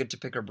thought it'd be good to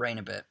pick her brain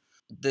a bit.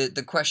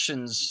 The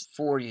questions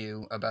for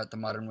you about the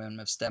Modern Women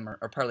of STEM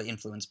are partly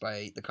influenced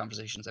by the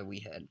conversations that we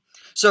had.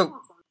 So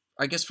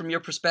I guess from your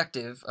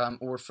perspective,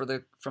 or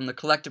from the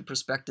collective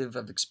perspective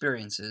of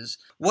experiences,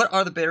 what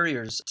are the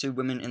barriers to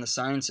women in the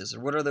sciences,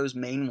 or what are those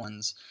main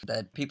ones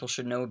that people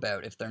should know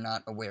about if they're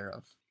not aware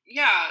of?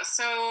 Yeah,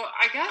 so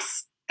I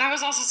guess that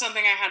was also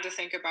something I had to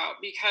think about,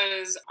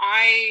 because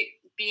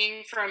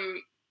being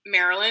from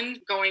Maryland,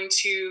 going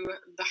to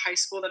the high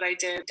school that I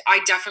did,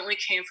 I definitely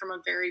came from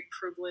a very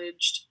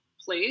privileged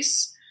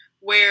place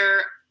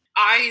where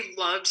I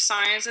loved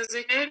science as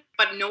a kid,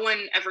 but no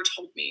one ever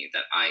told me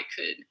that I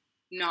could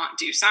not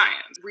do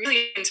science.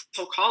 Really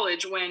until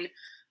college, when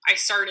I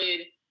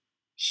started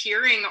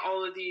hearing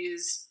all of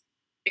these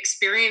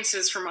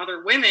experiences from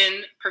other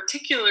women,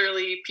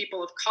 particularly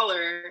people of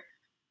color,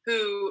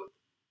 who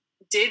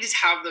did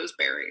have those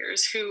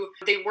barriers, who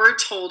they were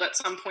told at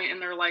some point in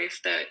their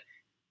life that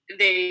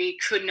they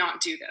could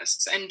not do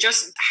this. And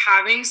just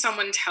having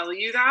someone tell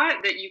you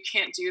that you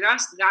can't do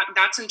this,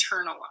 that's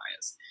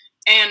internalized.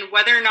 And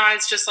whether or not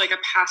it's just like a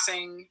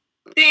passing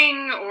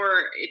thing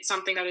or it's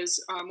something that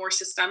is more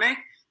systemic,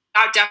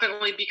 that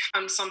definitely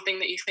becomes something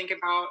that you think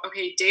about,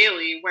 okay,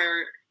 daily,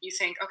 where you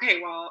think, okay,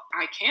 well,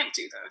 I can't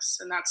do this,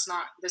 and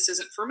this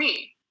isn't for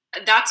me.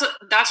 That's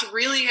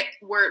really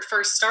where it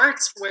first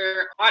starts,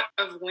 where a lot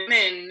of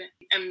women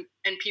and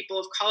people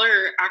of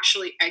color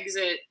actually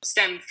exit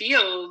STEM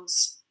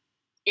fields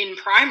in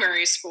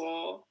primary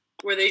school,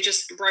 where they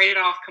just write it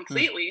off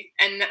completely.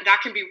 And that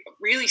can be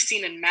really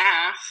seen in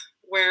math,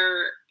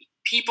 where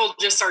people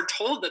just are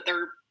told that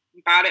they're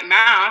bad at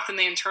math and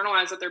they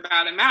internalize that they're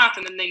bad at math,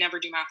 and then they never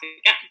do math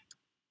again,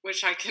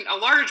 which a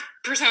large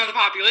percent of the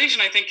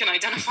population, I think, can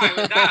identify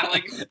with that.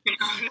 Like,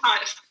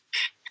 not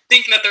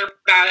thinking that they're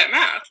bad at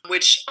math,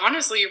 which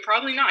honestly, you're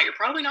probably not. You're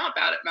probably not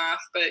bad at math,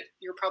 but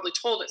you're probably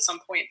told at some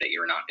point that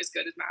you're not as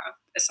good at math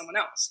as someone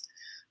else.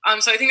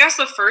 So I think that's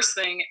the first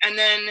thing. And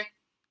then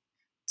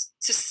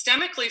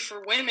systemically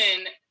for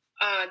women,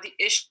 the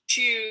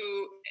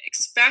issue,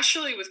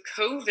 especially with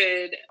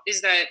COVID,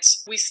 is that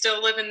we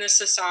still live in this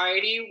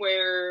society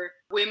where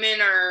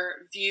women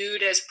are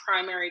viewed as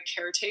primary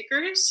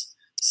caretakers.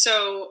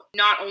 So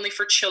not only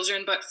for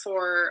children, but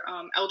for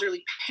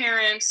elderly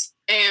parents.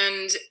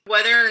 And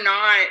whether or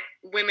not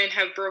women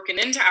have broken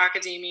into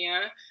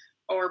academia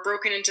or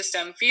broken into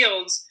STEM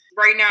fields,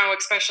 right now,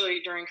 especially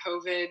during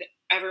COVID,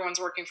 everyone's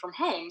working from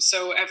home.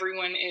 So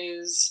everyone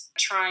is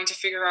trying to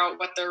figure out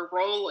what their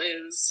role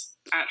is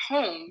at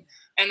home.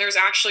 And there's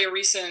actually a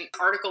recent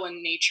article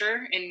in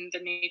Nature, in the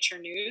Nature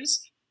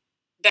News,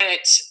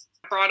 that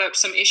brought up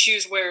some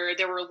issues where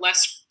there were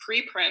less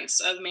preprints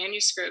of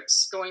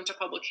manuscripts going to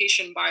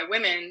publication by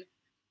women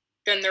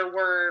than there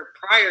were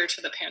prior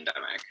to the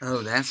pandemic.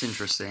 Oh, that's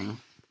interesting.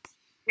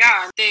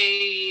 Yeah,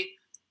 they,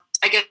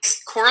 I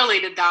guess,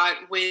 correlated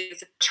that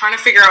with trying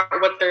to figure out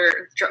what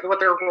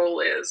their role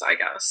is, I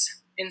guess,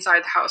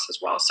 inside the house as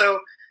well.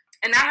 So,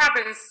 and that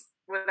happens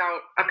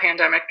without a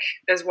pandemic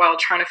as well,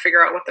 trying to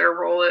figure out what their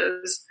role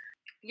is.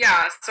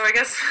 Yeah, so I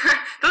guess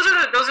those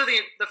are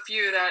the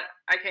few that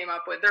I came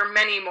up with. There are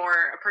many more,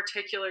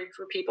 particularly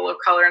for people of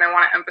color, and I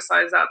want to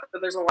emphasize that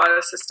there's a lot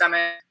of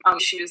systemic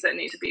issues that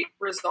need to be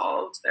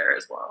resolved there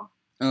as well.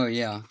 Oh,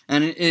 yeah.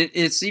 And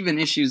it's even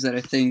issues that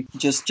I think,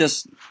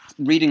 just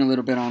reading a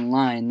little bit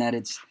online, that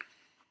it's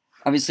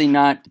obviously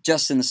not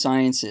just in the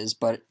sciences,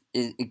 but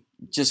it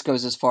just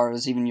goes as far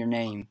as even your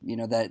name,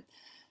 that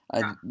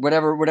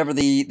whatever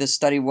the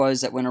study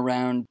was that went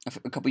around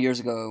a couple years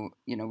ago,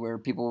 where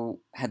people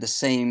had the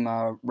same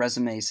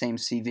resume, same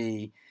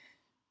CV,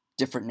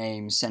 different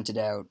names, sent it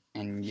out,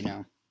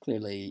 and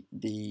clearly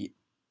the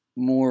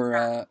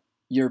more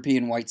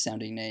European white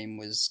sounding name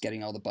was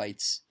getting all the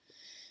bites.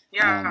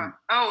 Yeah.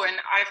 And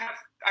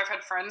I've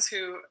had friends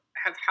who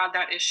have had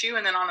that issue,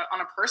 and then on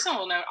a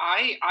personal note,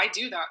 I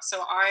do that.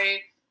 So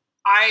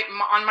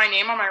on my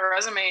name on my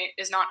resume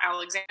is not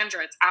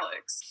Alexandra, it's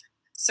Alex.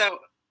 So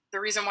the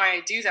reason why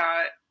I do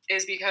that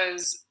is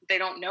because they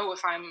don't know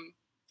if I'm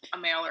a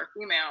male or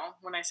female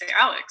when I say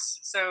Alex.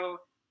 So,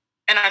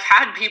 and I've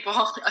had people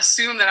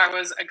assume that I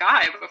was a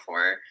guy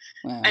before,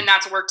 wow. And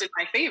that's worked in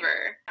my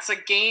favor. It's a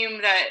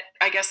game that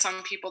I guess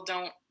some people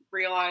don't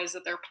realize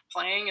that they're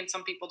playing, and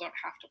some people don't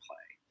have to play.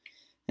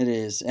 It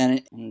is,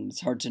 and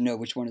it's hard to know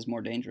which one is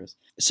more dangerous.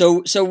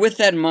 So with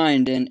that in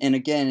mind, and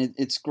again,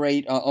 it's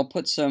great.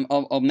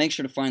 I'll make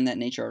sure to find that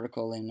Nature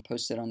article and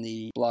post it on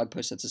the blog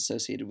post that's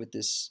associated with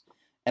this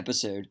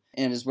episode,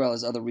 and as well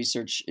as other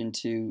research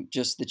into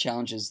just the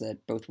challenges that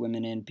both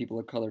women and people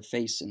of color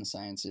face in the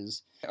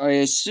sciences. I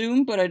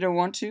assume, but I don't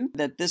want to,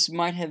 that this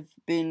might have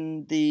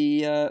been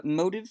the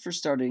motive for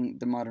starting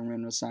the modern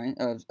realm of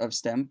science of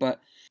STEM, but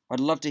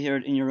I'd love to hear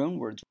it in your own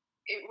words.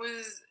 It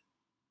was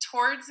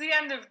towards the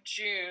end of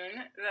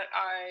June that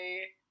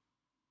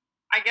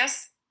I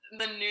guess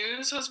the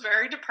news was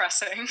very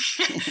depressing,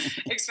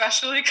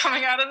 especially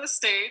coming out of the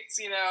States.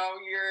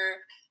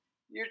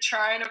 You're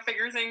trying to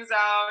figure things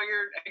out.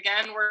 You're,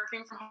 again,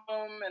 working from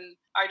home. And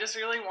I just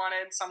really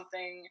wanted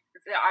something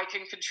that I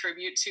can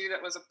contribute to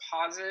that was a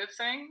positive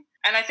thing.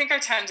 And I think I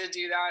tend to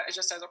do that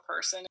just as a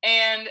person.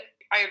 And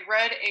I had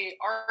read an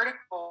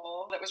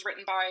article that was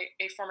written by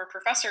a former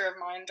professor of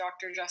mine,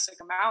 Dr.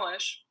 Jessica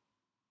Malish,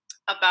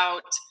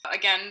 about,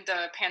 again,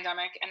 the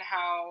pandemic and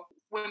how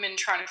women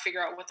trying to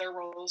figure out what their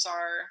roles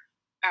are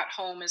at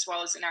home as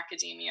well as in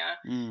academia.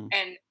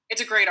 And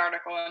it's a great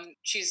article, and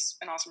she's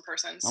an awesome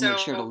person. I'll make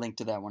sure to link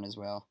to that one as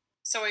well.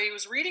 So I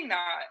was reading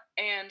that,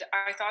 and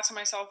I thought to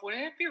myself,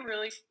 wouldn't it be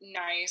really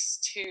nice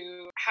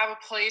to have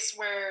a place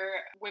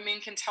where women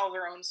can tell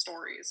their own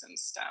stories in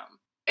STEM?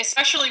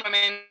 Especially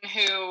women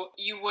who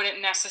you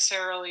wouldn't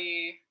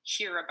necessarily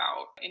hear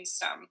about in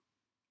STEM.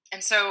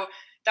 And so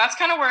that's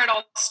kind of where it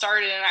all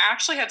started. And I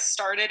actually had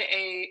started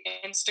a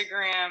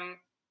Instagram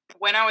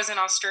when I was in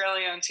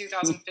Australia in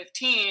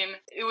 2015.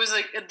 It was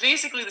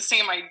basically the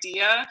same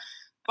idea,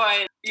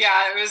 but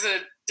yeah, it was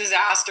a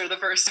disaster the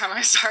first time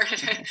I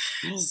started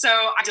it. So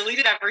I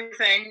deleted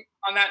everything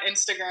on that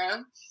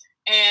Instagram,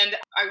 And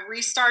I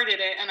restarted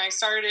it, and I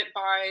started it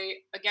by,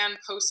 again,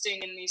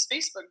 posting in these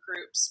Facebook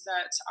groups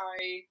that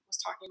I was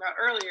talking about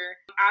earlier,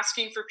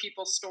 asking for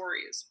people's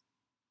stories.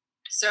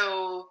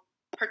 So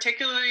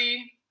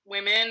particularly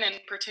women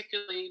and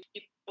particularly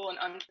people in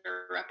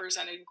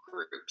underrepresented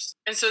groups.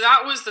 And so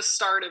that was the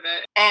start of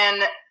it.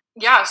 And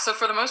yeah, so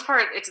for the most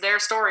part, it's their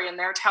story and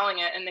they're telling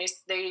it, and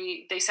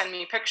they send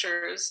me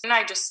pictures, and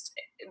I just,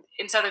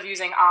 instead of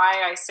using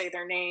I say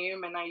their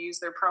name, and I use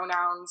their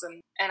pronouns,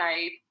 and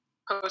I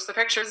post the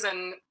pictures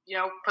and,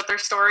 put their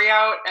story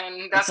out,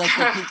 and that's it's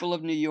like the People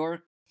of New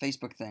York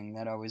Facebook thing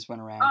that always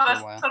went around for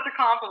a while. That's such a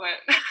compliment.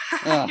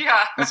 Oh,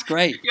 yeah. That's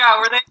great. Yeah,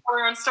 where they tell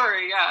their own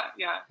story,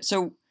 yeah.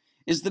 So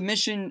is the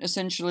mission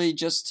essentially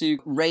just to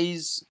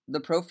raise the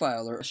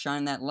profile or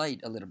shine that light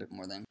a little bit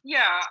more then?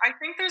 Yeah, I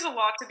think there's a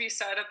lot to be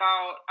said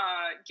about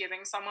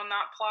giving someone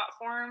that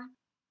platform.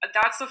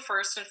 That's the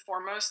first and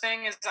foremost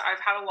thing, is that I've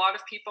had a lot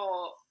of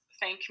people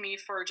thank me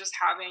for just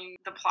having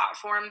the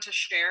platform to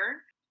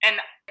share. And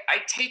I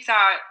take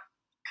that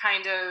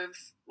kind of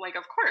like,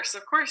 of course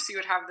you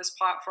would have this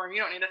platform.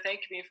 You don't need to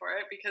thank me for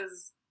it,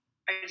 because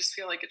I just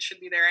feel like it should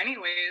be there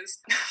anyways.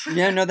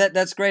 Yeah, no,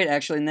 that's great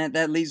actually, and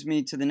that leads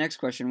me to the next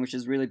question, which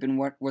has really been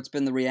what's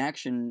been the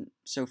reaction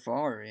so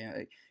far.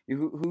 Yeah,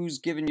 who's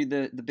given you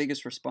the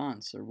biggest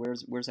response, or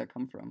where's that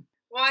come from?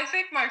 Well, I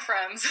think my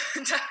friends,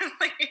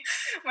 definitely,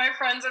 my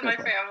friends and my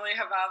family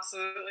have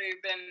absolutely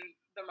been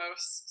the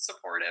most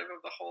supportive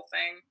of the whole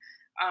thing,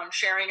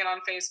 sharing it on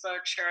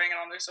Facebook, sharing it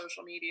on their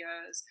social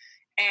medias.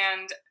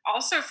 And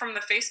also from the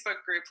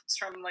Facebook groups,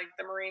 from like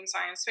the marine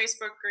science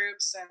Facebook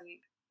groups, and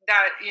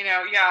that,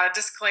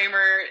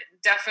 disclaimer,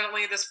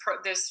 definitely this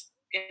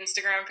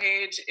Instagram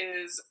page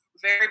is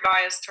very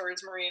biased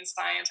towards marine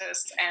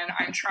scientists, and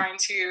I'm trying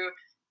to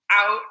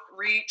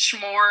outreach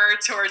more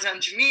towards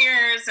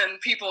engineers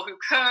and people who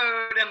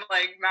code and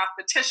like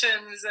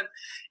mathematicians. And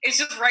it's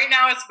just, right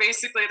now it's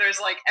basically, there's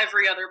like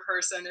every other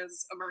person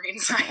is a marine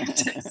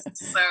scientist.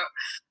 So,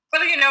 but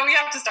we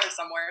have to start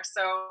somewhere.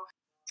 So,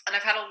 and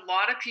I've had a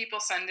lot of people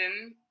send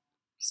in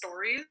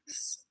stories.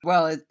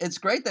 Well, it's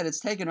great that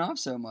it's taken off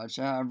so much.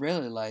 I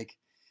really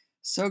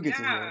so good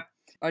to hear.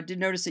 I did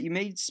notice that you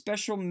made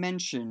special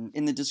mention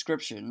in the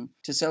description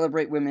to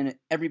celebrate women at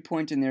every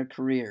point in their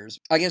careers.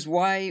 I guess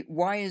why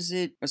is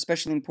it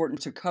especially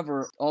important to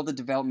cover all the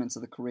developments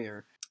of the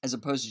career, as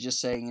opposed to just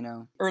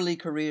saying, early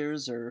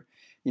careers or,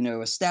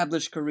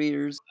 established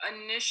careers?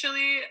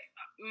 Initially,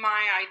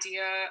 my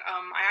idea,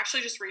 I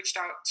actually just reached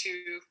out to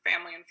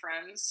family and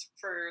friends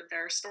for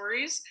their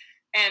stories.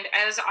 And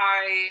as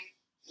I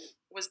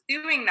was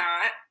doing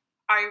that,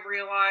 I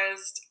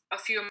realized a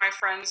few of my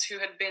friends who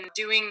had been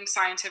doing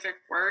scientific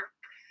work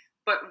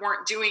but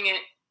weren't doing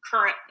it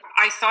current.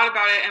 I thought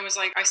about it and was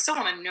like, I still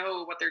want to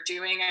know what they're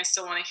doing. I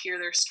still want to hear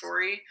their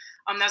story.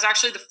 That was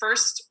actually the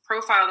first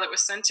profile that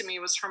was sent to me,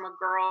 was from a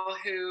girl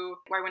who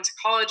I went to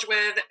college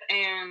with,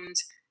 and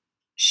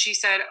she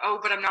said, oh,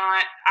 but I'm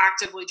not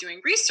actively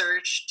doing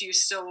research. Do you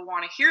still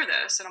want to hear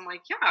this? And I'm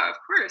like, yeah, of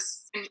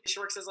course. And she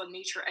works as a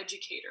nature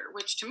educator,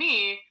 which to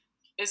me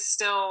is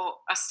still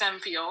a STEM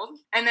field.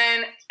 And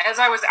then as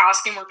I was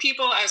asking more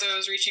people, as I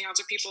was reaching out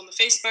to people in the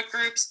Facebook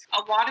groups,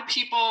 a lot of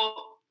people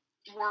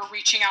were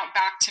reaching out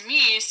back to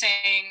me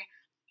saying,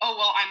 oh,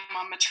 well,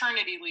 I'm on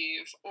maternity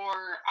leave,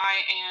 or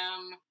I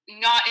am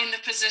not in the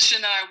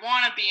position that I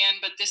want to be in,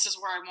 but this is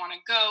where I want to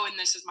go, and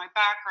this is my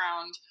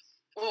background.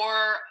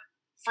 Or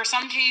for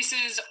some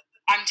cases,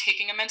 I'm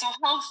taking a mental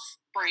health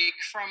break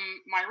from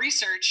my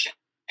research,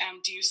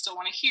 and do you still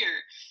want to hear?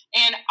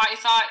 And I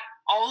thought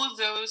all of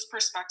those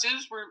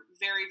perspectives were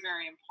very,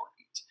 very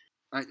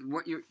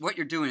important. What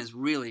you're doing is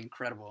really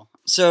incredible.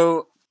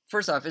 So,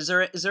 first off, is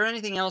there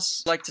anything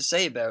else you'd like to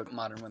say about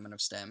Modern Women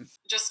of STEM?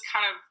 Just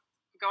kind of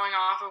going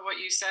off of what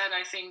you said,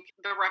 I think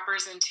the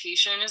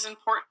representation is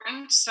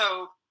important.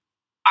 So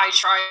I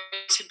try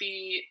to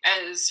be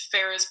as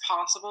fair as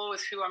possible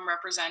with who I'm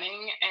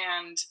representing,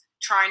 and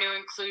trying to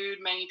include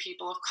many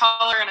people of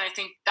color. And I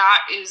think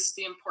that is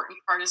the important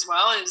part as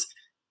well, is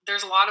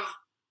there's a lot of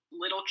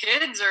little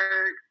kids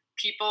or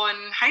people in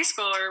high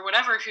school or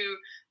whatever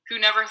who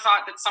never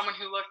thought that someone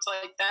who looked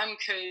like them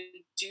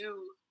could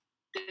do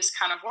this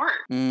kind of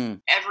work.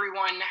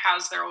 Everyone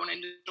has their own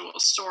individual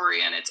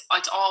story, and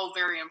it's all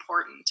very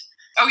important.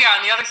 Oh yeah,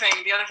 and the other thing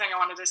I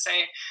wanted to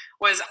say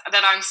was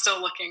that I'm still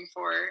looking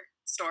for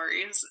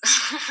stories.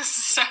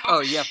 So, oh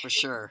yeah, for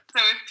sure.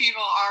 So if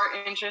people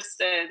are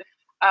interested,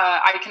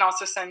 I can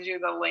also send you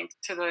the link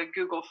to the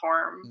Google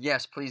form.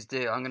 Yes, please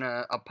do.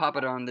 I'll pop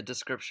it on the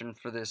description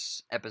for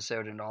this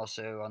episode, and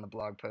also on the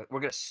blog post.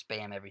 We're gonna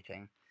spam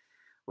everything.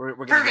 We're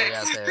gonna get it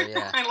out there.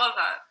 Yeah, I love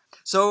that.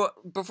 So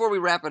before we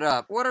wrap it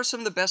up, what are some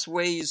of the best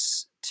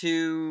ways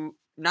to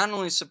not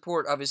only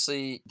support,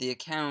 obviously, the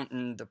account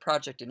and the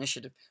project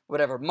initiative,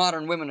 whatever,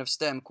 Modern Women of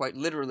STEM, quite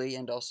literally,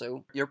 and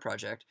also your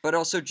project, but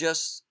also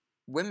just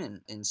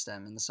women in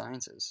STEM, in the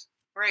sciences?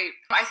 Right.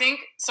 I think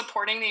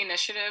supporting the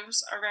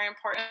initiatives are very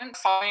important.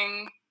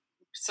 Following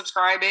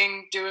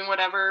subscribing, doing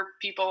whatever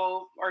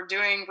people are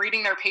doing,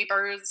 reading their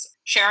papers,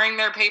 sharing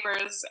their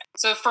papers.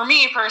 So for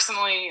me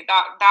personally,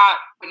 that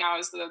now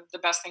is the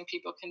best thing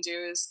people can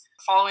do, is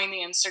following the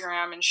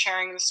Instagram and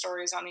sharing the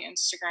stories on the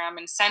Instagram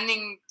and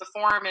sending the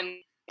form. And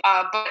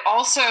but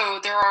also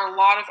there are a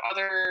lot of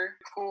other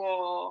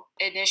cool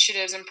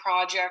initiatives and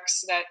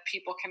projects that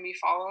people can be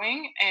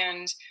following.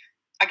 And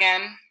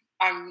again,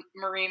 I'm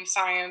marine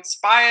science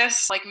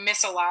biased, like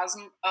Miss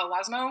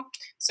Elasmo.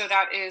 So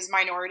that is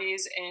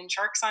minorities in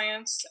shark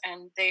science,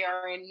 and they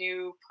are a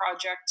new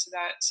project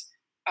that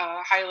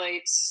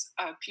highlights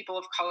people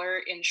of color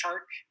in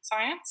shark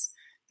science.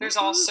 There's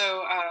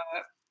also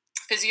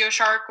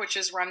Physiology, which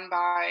is run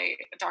by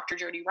Dr.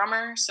 Jody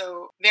Rummer,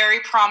 so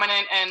very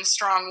prominent and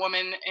strong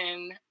woman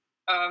in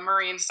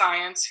marine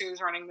science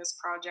who's running this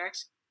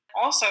project.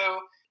 Also,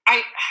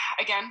 I,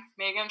 again,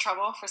 may get in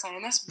trouble for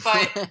saying this,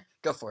 but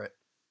go for it.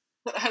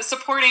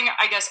 Supporting,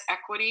 I guess,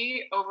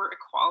 equity over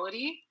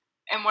equality.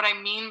 And what I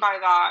mean by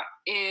that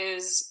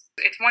is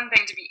it's one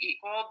thing to be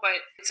equal,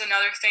 but it's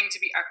another thing to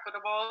be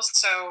equitable.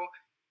 So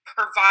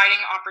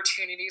providing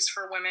opportunities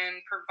for women,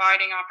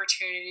 providing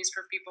opportunities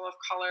for people of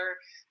color,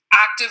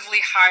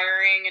 actively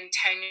hiring and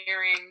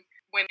tenuring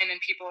women and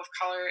people of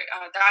color,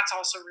 that's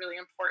also really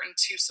important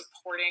to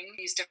supporting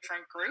these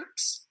different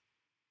groups.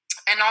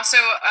 And also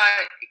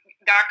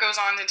that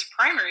goes on into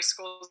primary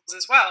schools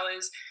as well,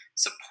 is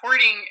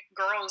supporting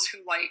girls who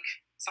like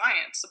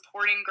science,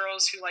 supporting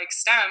girls who like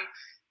STEM,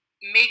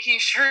 making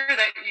sure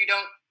that you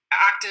don't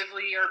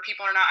actively, or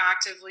people are not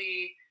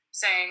actively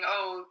saying,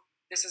 oh,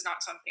 this is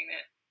not something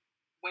that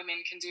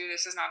women can do,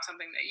 this is not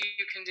something that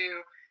you can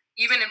do,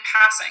 even in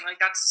passing. Like,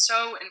 that's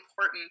so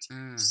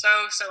important.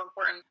 So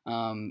important.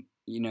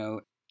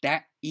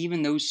 That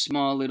even those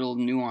small little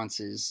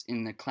nuances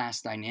in the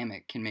class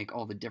dynamic can make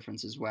all the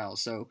difference as well.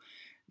 So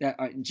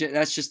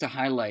that's just to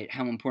highlight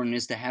how important it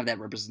is to have that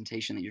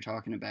representation that you're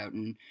talking about.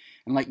 And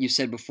like you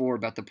said before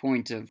about the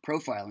point of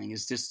profiling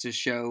is just to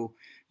show,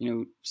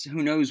 who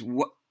knows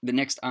what the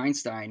next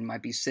Einstein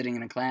might be sitting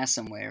in a class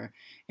somewhere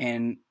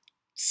and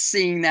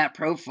seeing that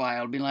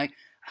profile, be like,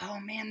 oh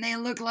man, they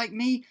look like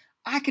me.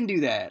 I can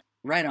do that.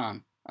 Right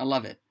on. I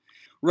love it.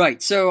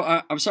 Right. So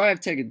I'm sorry I've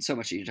taken so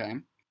much of your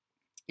time.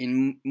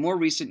 In more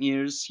recent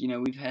years,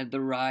 we've had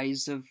the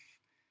rise of,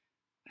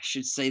 I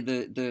should say,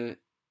 the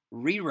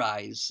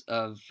re-rise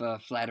of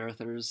flat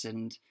earthers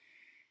and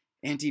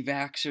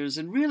anti-vaxxers,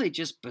 and really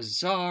just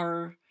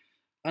bizarre,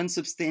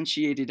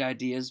 unsubstantiated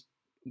ideas,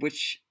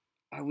 which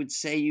I would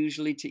say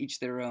usually to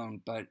each their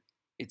own, but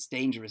it's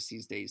dangerous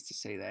these days to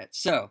say that.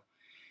 So,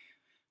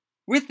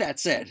 with that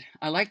said,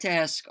 I like to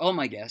ask all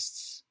my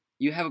guests,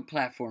 you have a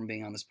platform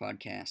being on this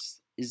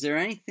podcast. Is there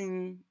any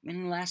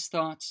last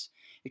thoughts?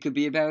 It could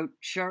be about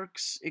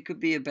sharks. It could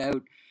be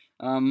about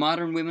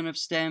modern women of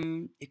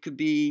STEM. It could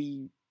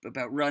be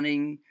about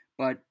running.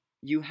 But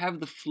you have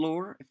the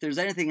floor. If there's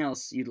anything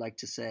else you'd like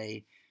to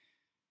say,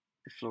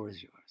 the floor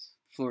is yours.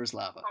 The floor is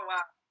lava. Oh,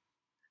 wow.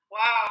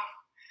 Wow.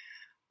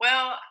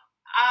 Well,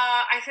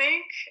 I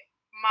think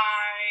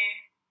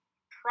my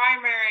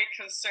primary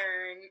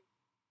concern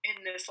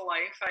in this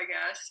life, I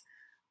guess,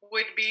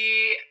 would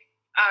be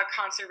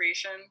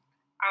conservation.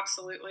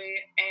 Absolutely.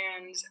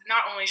 And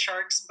not only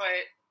sharks,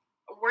 but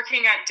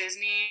working at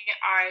Disney,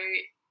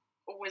 I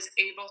was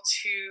able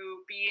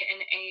to be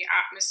in an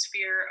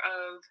atmosphere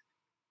of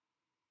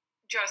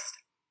just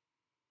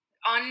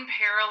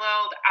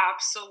unparalleled,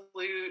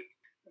 absolute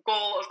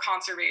goal of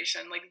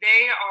conservation. Like,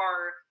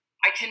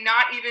 I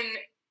cannot even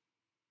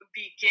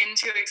begin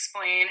to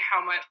explain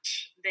how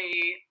much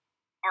they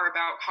are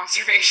about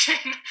conservation.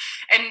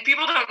 And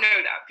people don't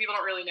know that. People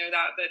don't really know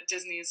that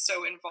Disney is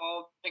so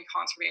involved in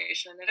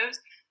conservation initiatives.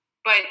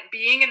 But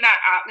being in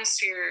that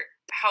atmosphere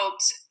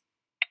helped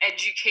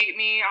educate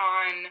me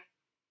on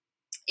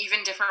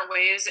even different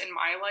ways in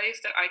my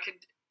life that I could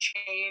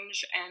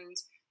change and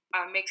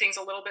make things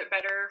a little bit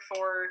better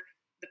for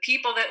the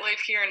people that live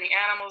here and the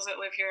animals that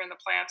live here and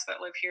the plants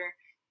that live here.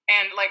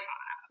 And like,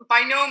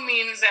 by no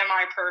means am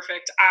I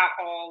perfect at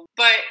all,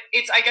 but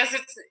I guess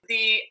it's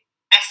the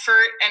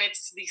effort and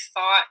it's the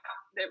thought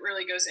that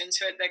really goes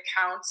into it that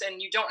counts.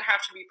 And you don't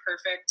have to be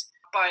perfect,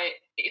 but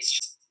it's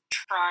just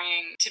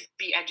trying to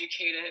be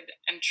educated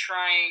and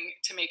trying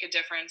to make a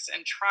difference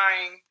and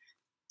trying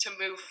to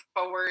move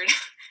forward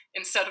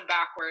instead of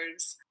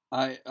backwards.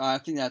 I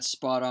think that's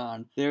spot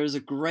on. There's a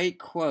great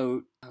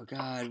quote. Oh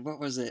God, what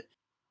was it?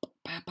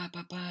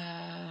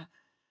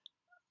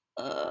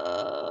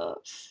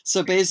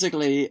 So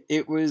basically,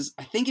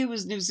 I think it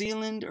was New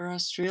Zealand or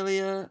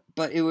Australia,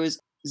 but it was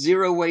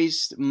Zero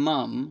Waste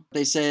Mum.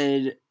 They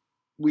said,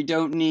 we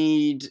don't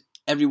need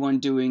everyone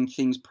doing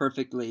things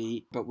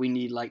perfectly, but we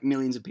need like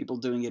millions of people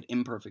doing it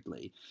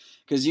imperfectly.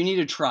 Because you need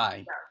to try.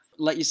 Yeah.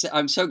 Like you said,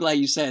 I'm so glad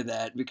you said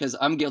that, because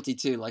I'm guilty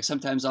too. Like,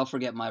 sometimes I'll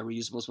forget my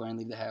reusables when I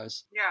leave the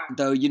house. Yeah.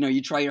 Though,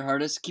 you try your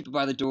hardest, keep it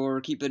by the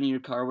door, keep it in your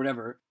car,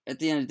 whatever. At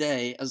the end of the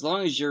day, as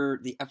long as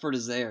the effort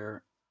is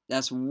there,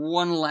 that's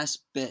one less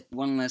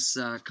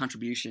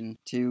contribution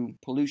to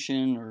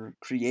pollution or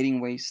creating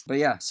waste. But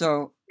yeah,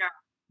 so... Yeah.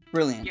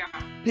 Brilliant. Yeah.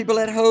 People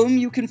at home,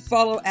 you can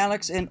follow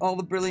Alex and all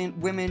the brilliant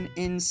women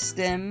in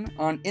STEM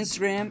on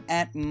Instagram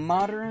at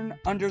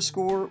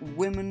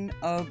modern_women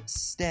of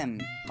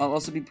STEM. I'll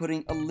also be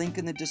putting a link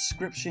in the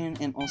description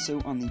and also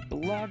on the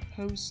blog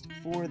post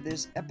for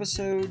this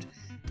episode.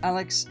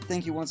 Alex,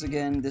 thank you once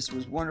again. This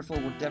was wonderful.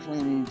 We're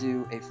definitely going to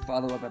do a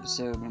follow-up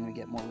episode when we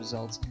get more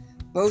results,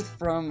 both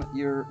from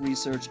your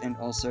research and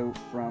also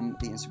from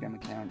the Instagram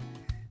account.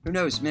 Who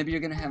knows? Maybe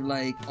you're going to have,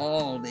 like,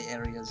 all the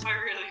areas. I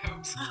really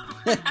hope so.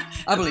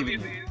 I believe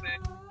in you. Amazing.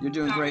 You're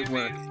doing great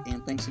work, Amazing.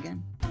 and thanks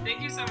again. Thank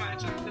you so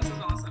much. This is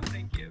awesome.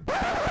 Thank you.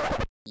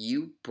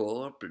 You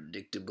poor,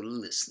 predictable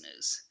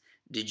listeners.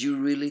 Did you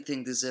really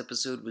think this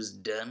episode was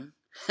done?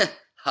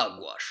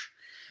 Hogwash.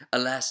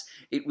 Alas,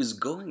 it was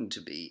going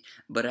to be,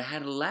 but I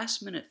had a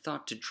last-minute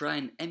thought to try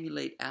and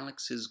emulate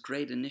Alex's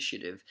great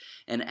initiative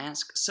and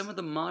ask some of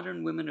the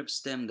modern women of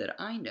STEM that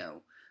I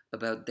know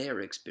about their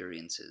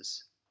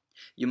experiences.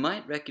 You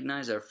might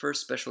recognize our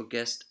first special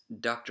guest,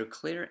 Dr.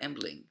 Claire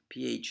Embling,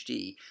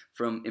 PhD,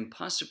 from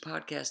Imposter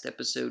Podcast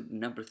episode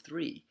number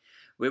 3,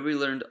 where we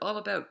learned all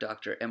about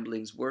Dr.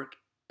 Embling's work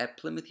at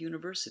Plymouth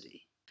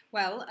University.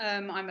 Well,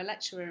 I'm a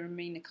lecturer in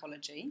marine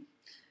ecology,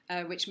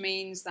 which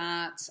means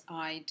that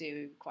I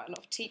do quite a lot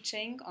of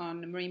teaching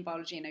on marine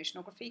biology and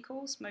oceanography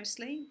course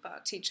mostly, but I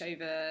teach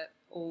over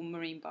all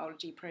marine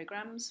biology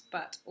programs,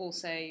 but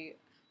also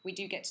we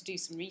do get to do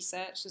some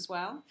research as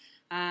well.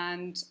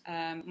 And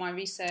my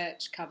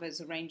research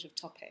covers a range of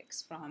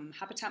topics from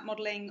habitat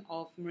modelling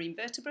of marine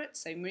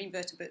vertebrates. So marine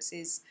vertebrates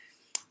is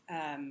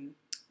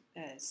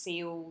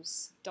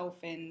seals,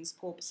 dolphins,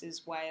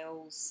 porpoises,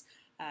 whales,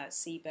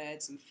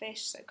 seabirds and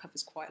fish, so it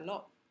covers quite a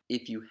lot.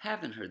 If you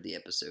haven't heard the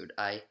episode,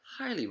 I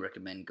highly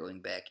recommend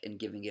going back and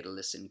giving it a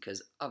listen,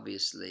 because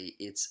obviously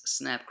it's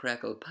snap,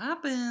 crackle,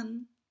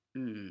 poppin'.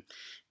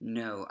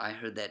 No, I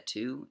heard that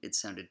too. It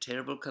sounded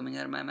terrible coming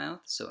out of my mouth,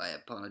 so I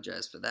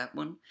apologize for that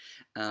one.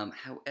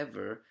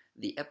 However,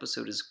 the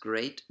episode is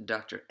great.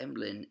 Dr.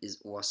 Emblin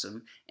is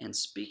awesome. And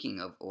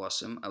speaking of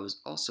awesome, I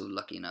was also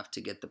lucky enough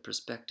to get the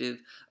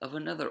perspective of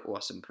another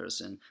awesome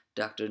person,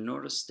 Dr.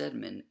 Nora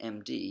Stedman,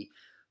 MD,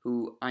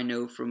 who I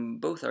know from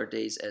both our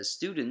days as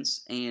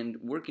students and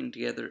working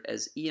together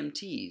as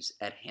EMTs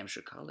at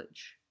Hampshire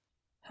College.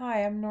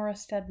 Hi, I'm Nora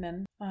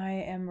Stedman. I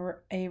am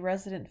a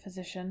resident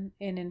physician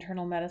in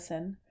internal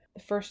medicine,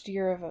 the first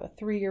year of a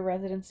 3-year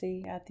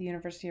residency at the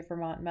University of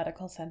Vermont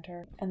Medical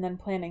Center, and then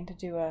planning to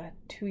do a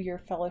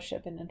 2-year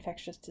fellowship in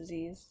infectious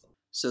disease.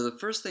 So the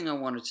first thing I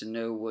wanted to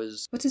know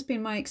was, what has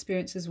been my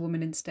experience as a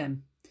woman in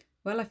STEM?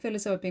 Well, I feel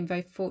as though I've been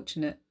very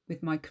fortunate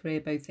with my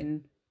career, both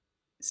in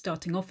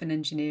starting off in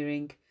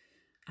engineering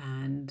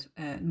and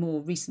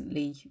more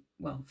recently,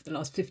 well, for the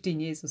last 15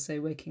 years or so,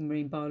 working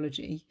marine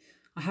biology.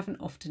 I haven't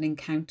often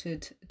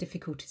encountered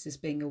difficulties as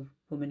being a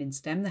woman in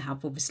STEM. There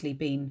have obviously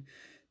been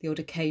the odd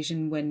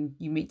occasion when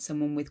you meet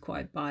someone with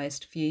quite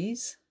biased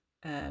views,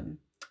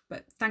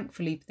 but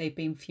thankfully they've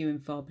been few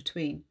and far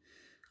between.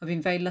 I've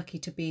been very lucky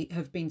to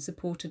have been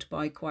supported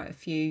by quite a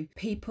few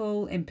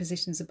people in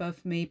positions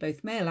above me,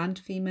 both male and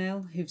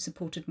female, who've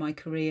supported my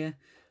career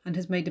and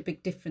has made a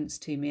big difference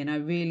to me, and I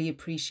really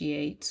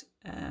appreciate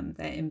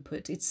their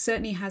input. It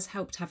certainly has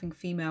helped having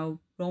female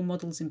role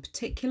models in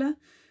particular,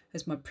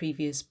 as my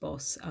previous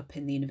boss up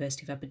in the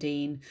University of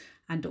Aberdeen,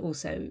 and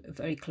also a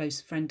very close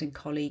friend and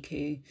colleague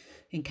who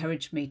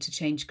encouraged me to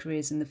change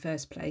careers in the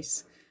first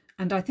place.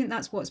 And I think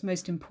that's what's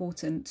most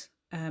important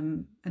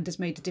and has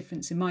made a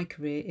difference in my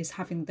career, is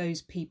having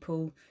those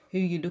people who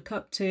you look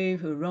up to,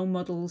 who are role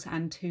models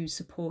and who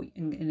support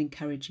and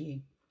encourage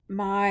you.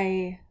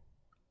 My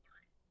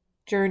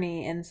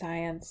journey in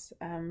science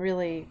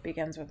really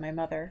begins with my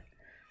mother.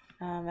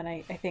 And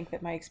I think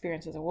that my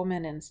experience as a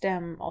woman in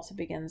STEM also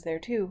begins there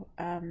too,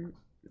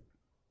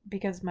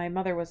 because my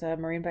mother was a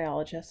marine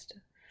biologist,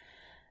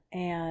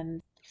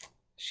 and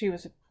she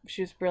was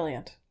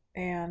brilliant,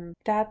 and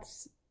that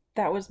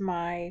was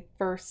my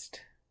first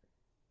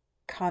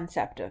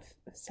concept of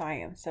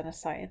science and a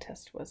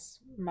scientist, was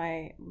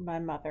my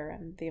mother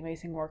and the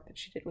amazing work that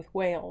she did with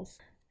whales.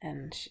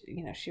 And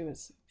she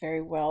was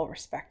very well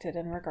respected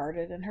and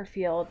regarded in her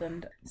field,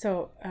 and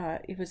so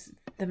it was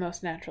the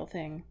most natural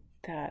thing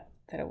that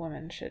a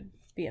woman should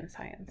be in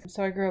science.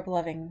 So I grew up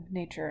loving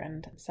nature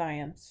and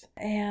science,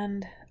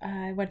 and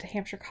I went to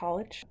Hampshire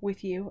College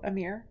with you,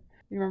 Amir.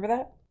 You remember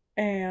that?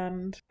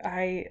 And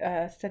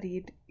I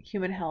studied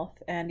human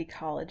health and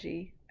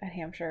ecology at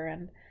Hampshire,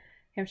 and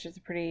Hampshire's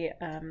a pretty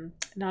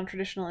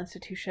non-traditional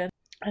institution,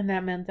 and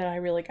that meant that I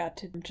really got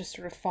to just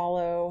sort of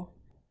follow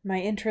my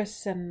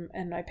interests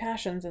and my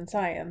passions in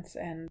science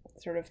and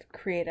sort of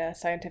create a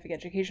scientific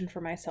education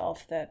for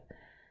myself that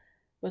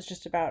was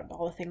just about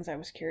all the things I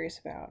was curious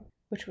about,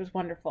 which was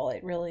wonderful.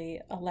 It really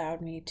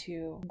allowed me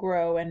to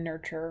grow and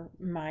nurture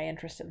my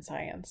interest in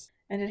science.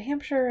 And at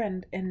Hampshire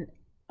and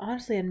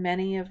honestly in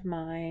many of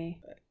my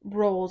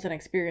roles and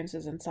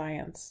experiences in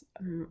science,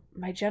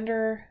 my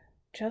gender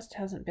just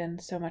hasn't been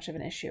so much of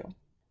an issue.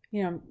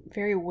 I'm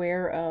very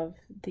aware of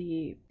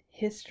the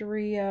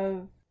history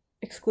of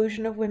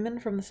exclusion of women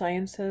from the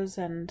sciences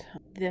and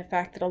the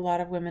fact that a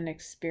lot of women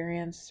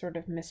experience sort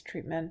of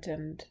mistreatment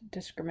and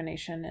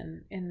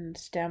discrimination in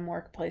STEM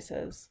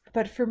workplaces.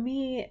 But for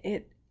me,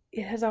 it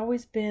has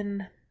always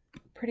been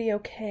pretty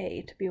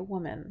okay to be a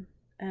woman.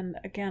 And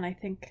again, I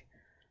think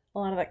a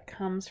lot of that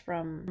comes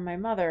from my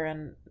mother,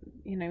 and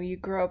you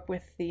grow up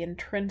with the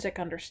intrinsic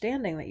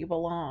understanding that you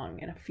belong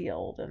in a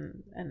field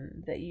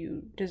and that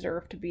you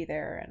deserve to be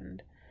there,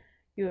 and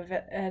you have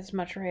as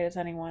much right as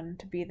anyone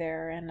to be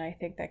there, and I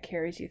think that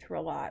carries you through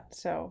a lot.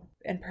 So,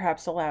 and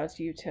perhaps allows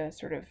you to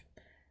sort of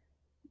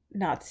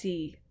not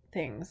see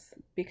things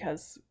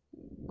because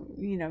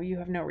you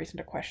have no reason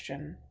to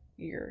question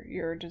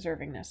your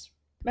deservingness.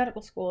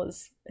 Medical school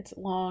it's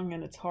long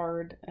and it's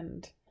hard,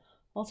 and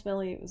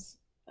ultimately it was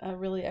a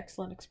really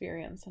excellent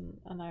experience,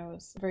 and I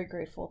was very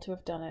grateful to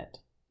have done it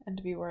and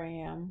to be where I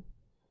am.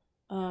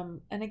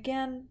 And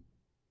again,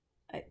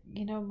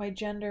 my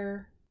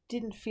gender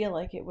didn't feel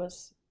like it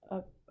was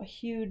a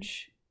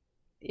huge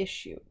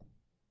issue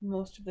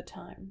most of the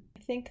time. I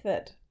think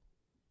that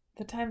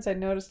the times I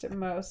noticed it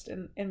most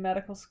in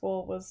medical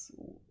school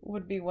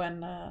would be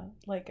when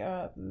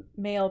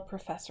male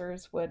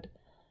professors would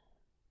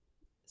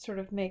sort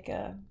of make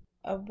a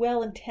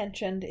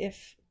well-intentioned,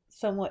 if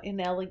somewhat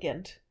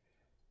inelegant,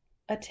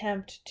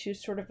 attempt to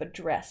sort of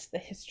address the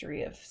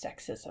history of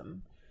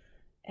sexism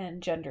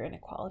and gender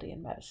inequality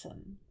in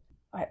medicine.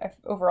 I've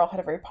overall had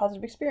a very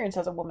positive experience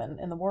as a woman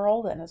in the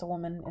world and as a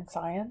woman in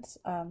science.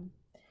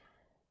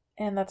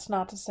 And that's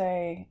not to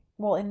say,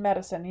 well, in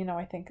medicine,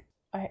 I think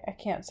I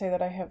can't say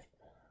that I have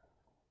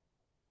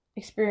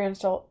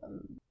experienced all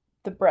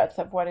the breadth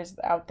of what is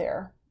out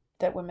there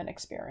that women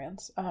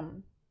experience.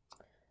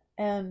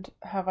 And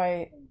have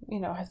I,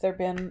 has there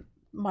been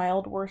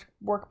mild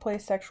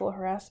workplace sexual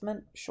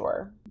harassment?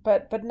 Sure.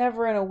 But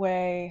never in a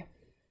way.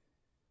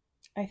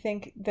 I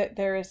think that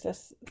there is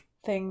this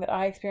thing that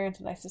I experience,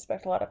 and I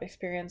suspect a lot of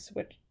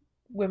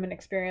women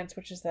experience,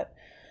 which is that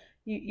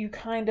you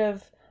kind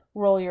of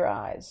roll your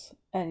eyes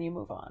and you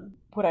move on.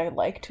 Would I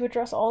like to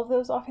address all of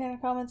those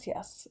offhand comments?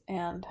 Yes.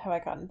 And have I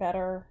gotten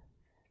better?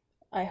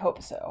 I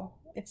hope so.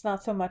 It's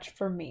not so much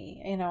for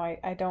me.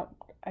 I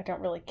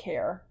don't really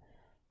care,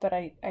 but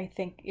I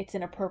think it's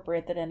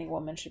inappropriate that any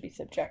woman should be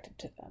subjected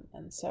to them.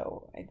 And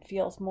so it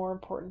feels more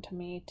important to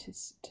me to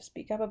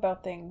speak up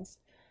about things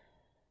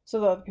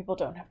so that other people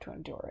don't have to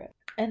endure it.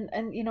 And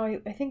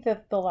I think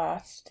that the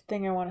last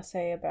thing I want to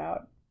say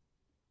about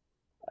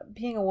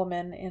being a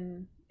woman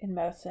in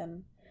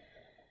medicine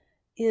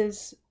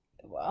is,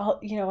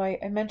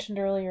 I mentioned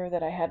earlier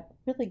that I had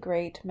really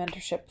great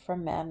mentorship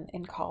from men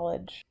in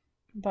college,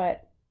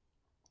 but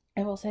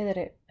I will say that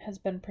it has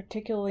been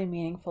particularly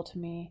meaningful to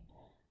me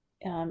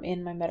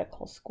in my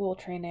medical school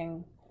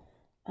training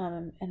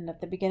and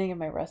at the beginning of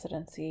my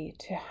residency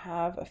to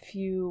have a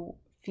few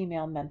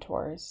female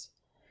mentors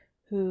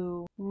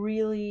who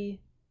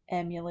really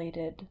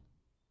emulated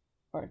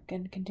or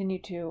can continue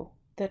to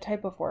the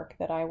type of work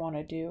that I want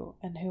to do,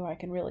 and who I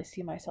can really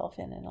see myself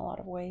in a lot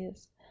of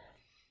ways.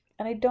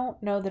 And I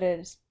don't know that it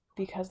is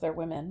because they're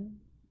women,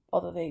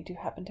 although they do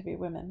happen to be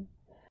women,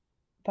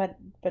 but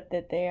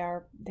that they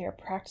are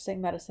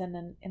practicing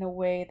medicine in a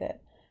way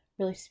that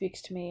really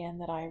speaks to me and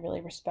that I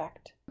really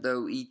respect.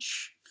 Though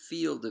each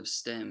field of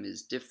STEM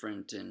is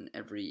different and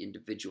every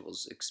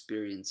individual's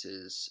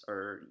experiences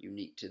are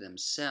unique to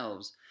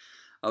themselves,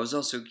 I was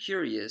also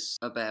curious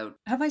about...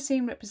 Have I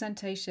seen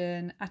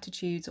representation,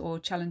 attitudes or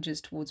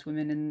challenges towards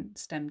women in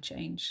STEM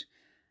change?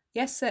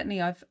 Yes, certainly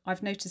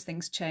I've noticed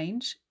things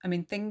change. I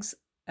mean, things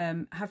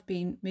have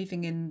been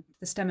moving in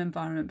the STEM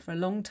environment for a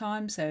long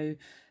time. So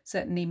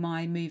certainly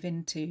my move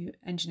into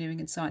engineering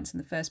and science in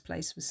the first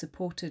place was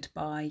supported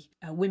by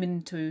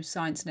Women to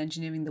Science and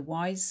Engineering, the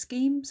WISE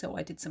scheme. So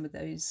I did some of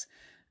those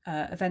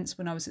events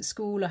when I was at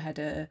school. I had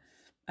a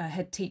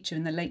head teacher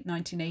in the late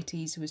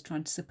 1980s who was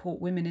trying to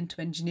support women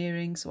into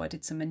engineering. So I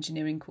did some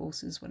engineering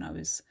courses when I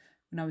was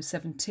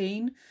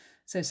 17.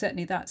 So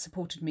certainly that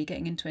supported me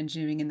getting into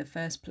engineering in the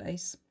first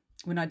place.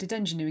 When I did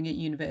engineering at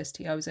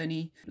university, I was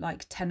only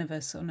like 10 of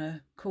us on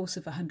a course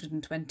of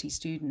 120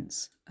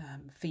 students,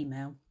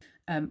 female.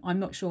 I'm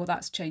not sure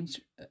that's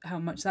changed, how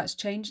much that's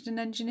changed in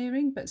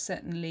engineering, but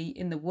certainly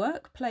in the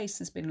workplace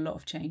there's been a lot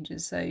of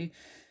changes. So,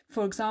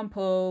 for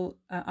example,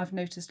 I've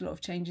noticed a lot of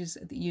changes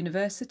at the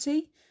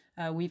university.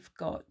 We've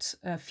got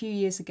a few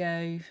years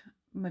ago,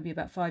 maybe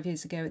about 5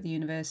 years ago at the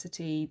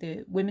university,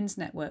 the Women's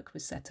Network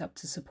was set up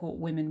to support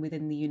women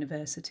within the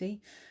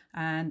university.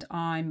 And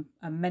I'm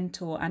a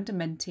mentor and a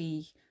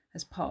mentee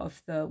as part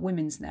of the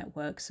Women's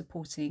Network,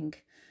 supporting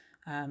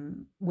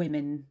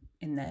women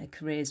in their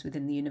careers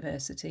within the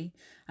university.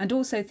 And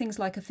also things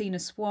like Athena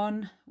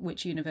Swan,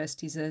 which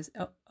universities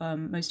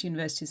most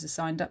universities are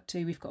signed up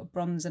to. We've got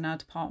bronze in our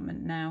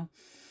department now.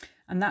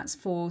 And that's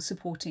for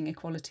supporting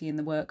equality in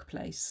the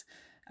workplace.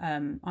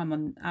 I'm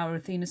on our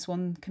Athena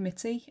Swan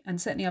committee,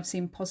 and certainly I've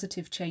seen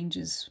positive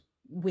changes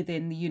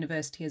within the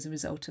university as a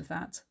result of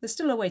that. There's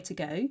still a way to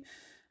go.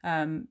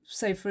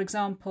 So, for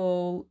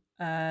example,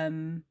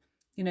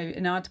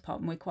 in our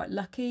department, we're quite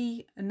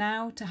lucky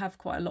now to have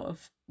quite a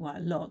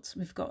lot.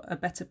 We've got a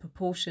better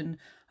proportion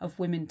of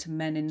women to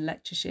men in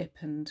lectureship,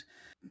 and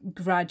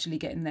gradually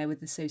getting there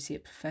with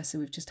associate professor.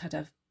 We've just had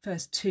our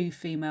first 2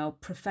 female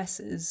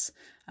professors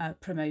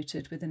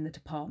promoted within the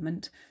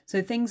department.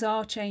 So things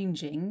are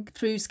changing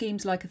through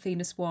schemes like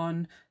Athena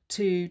Swan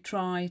to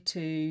try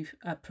to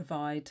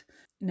provide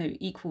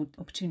equal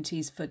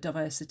opportunities for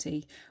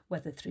diversity,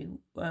 whether through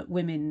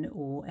women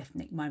or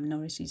ethnic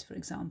minorities, for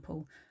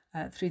example,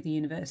 through the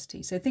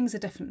university. So things are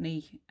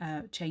definitely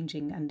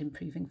changing and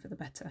improving for the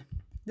better.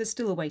 There's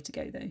still a way to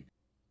go, though.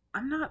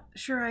 I'm not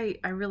sure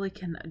I really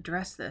can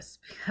address this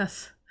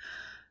because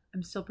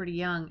I'm still pretty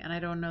young, and I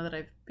don't know that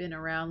I've been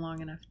around long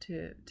enough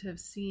to have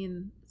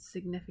seen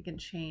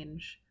significant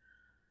change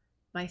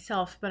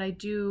myself, but I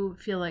do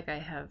feel like I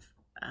have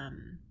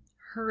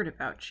heard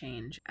about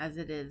change as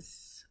it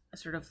is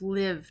sort of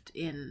lived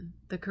in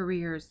the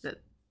careers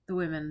that the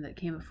women that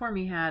came before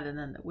me had, and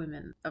then the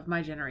women of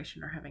my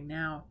generation are having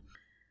now.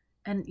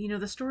 And,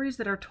 the stories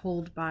that are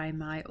told by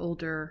my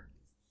older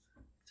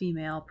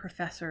female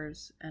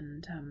professors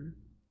and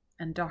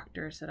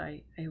doctors that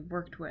I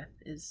worked with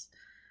is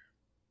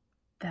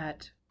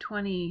that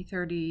 20,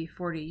 30,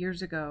 40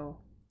 years ago,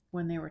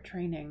 when they were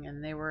training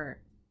and they were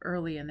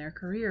early in their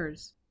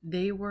careers,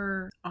 they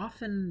were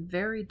often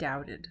very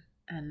doubted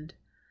and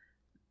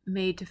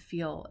made to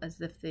feel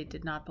as if they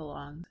did not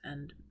belong.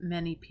 And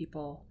many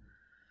people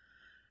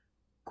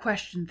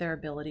questioned their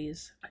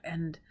abilities,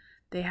 and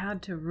they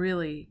had to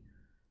really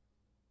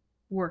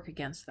work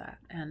against that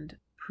and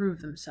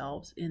prove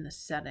themselves in the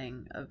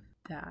setting of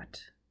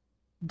that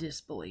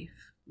disbelief.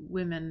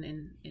 Women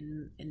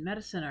in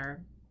medicine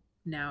are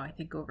now, I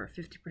think, over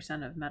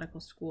 50% of medical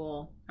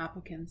school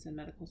applicants and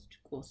medical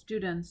school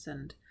students,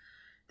 and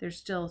there's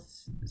still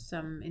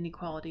some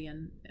inequality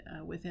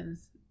within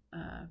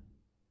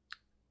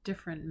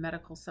different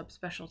medical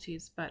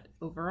subspecialties, but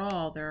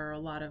overall there are a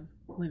lot of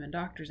women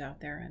doctors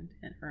out there,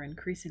 and are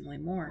increasingly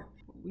more.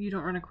 You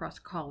don't run across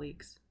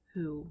colleagues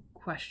who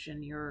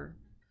question your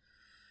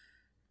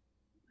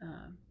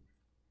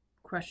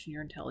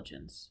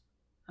intelligence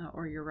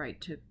or your right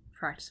to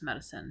practice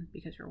medicine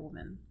because you're a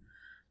woman.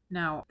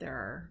 Now, there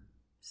are,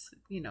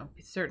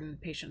 certain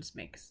patients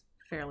make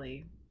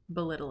fairly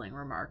belittling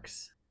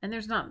remarks, and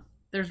there's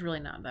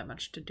really not that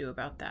much to do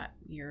about that.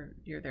 You're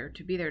there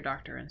to be their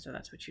doctor, and so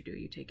that's what you do.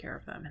 You take care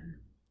of them, and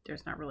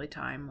there's not really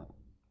time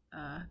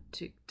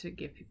to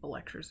give people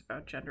lectures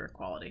about gender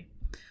equality,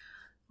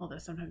 although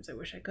sometimes I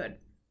wish I could.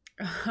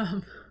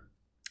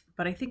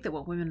 But I think that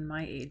what women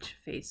my age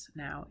face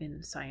now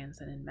in science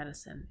and in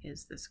medicine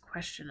is this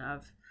question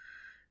of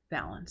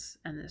balance,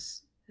 and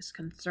this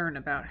concern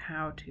about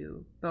how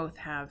to both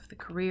have the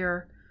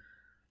career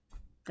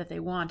that they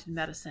want in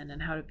medicine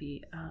and how to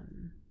be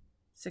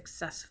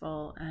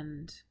successful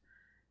and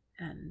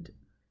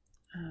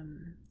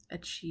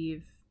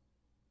achieve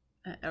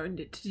or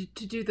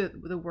to do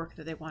the work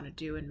that they want to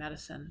do in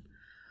medicine,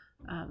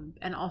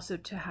 and also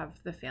to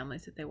have the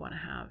families that they want to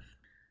have.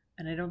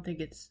 And I don't think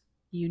it's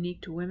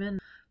unique to women,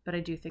 but I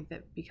do think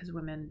that because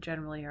women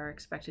generally are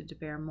expected to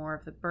bear more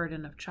of the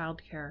burden of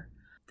childcare,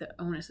 the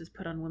onus is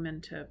put on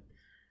women to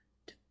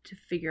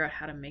figure out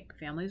how to make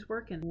families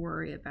work and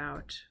worry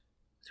about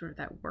sort of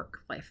that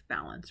work-life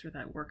balance or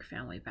that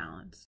work-family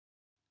balance.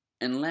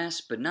 And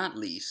last but not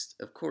least,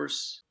 of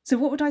course... So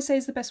what would I say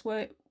is the best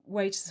way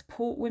to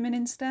support women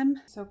in STEM?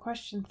 So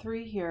question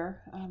 3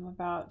 here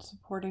about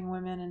supporting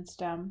women in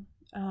STEM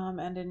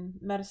and in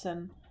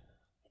medicine.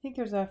 I think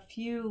there's a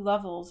few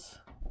levels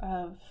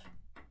of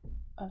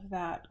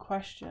that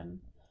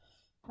question.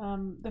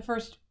 The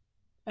first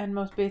and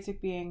most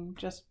basic being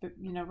just,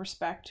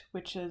 respect,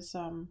 which is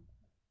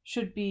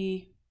should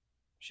be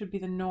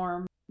the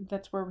norm.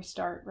 That's where we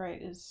start,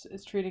 right?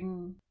 Is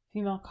treating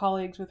female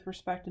colleagues with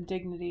respect and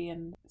dignity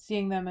and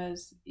seeing them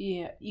as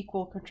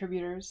equal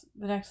contributors.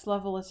 The next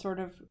level is sort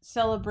of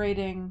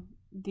celebrating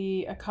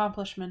the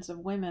accomplishments of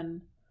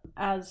women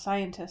as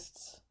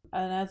scientists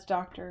and as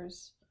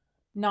doctors,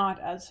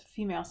 not as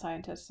female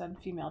scientists and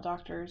female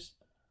doctors,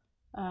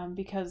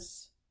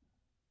 because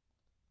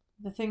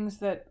the things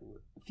that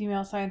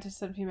female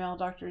scientists and female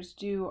doctors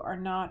do are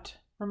not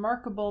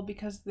remarkable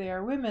because they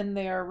are women.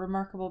 They are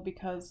remarkable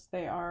because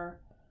they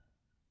are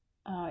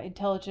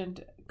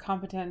intelligent,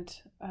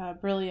 competent,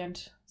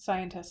 brilliant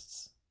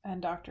scientists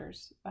and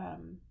doctors.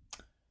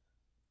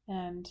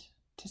 And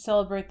to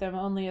celebrate them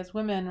only as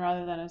women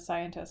rather than as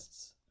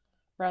scientists,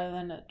 rather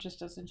than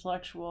just as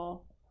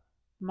intellectual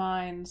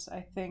minds,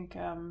 I think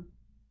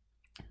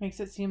makes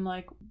it seem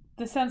like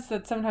the sense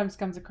that sometimes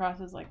comes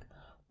across as like,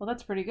 well,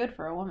 that's pretty good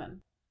for a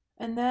woman.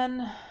 And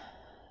then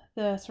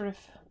the sort of,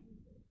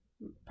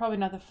 probably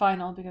not the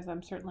final, because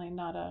I'm certainly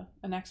not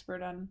an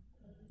expert on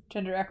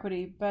gender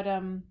equity, but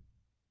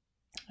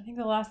I think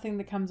the last thing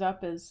that comes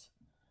up is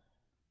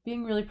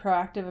being really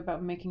proactive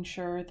about making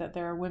sure that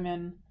there are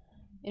women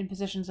in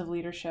positions of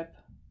leadership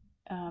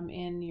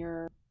in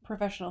your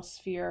professional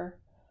sphere,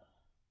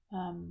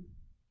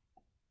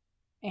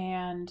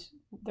 and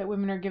that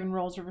women are given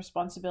roles of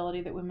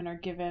responsibility, that women are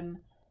given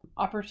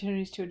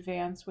opportunities to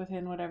advance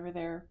within whatever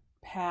their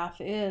path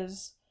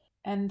is.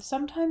 And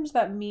sometimes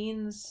that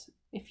means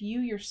if you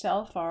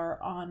yourself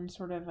are on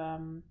sort of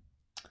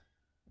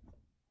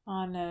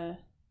on a,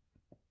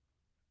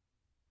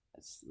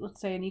 let's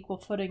say, an equal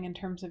footing in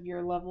terms of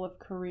your level of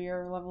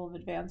career, level of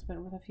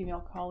advancement with a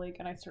female colleague,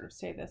 and I sort of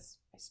say this,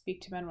 I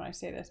speak to men when I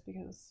say this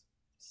because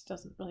this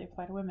doesn't really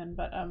apply to women,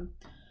 but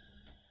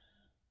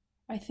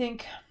I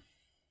think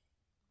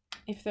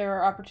if there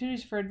are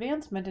opportunities for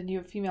advancement and you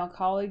have female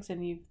colleagues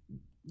and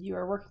you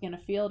are working in a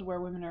field where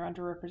women are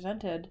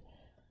underrepresented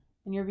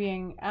and you're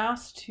being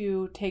asked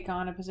to take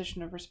on a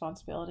position of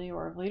responsibility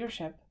or of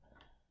leadership,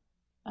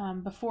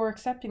 before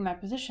accepting that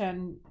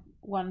position,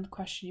 one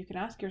question you can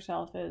ask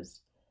yourself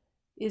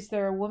is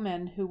there a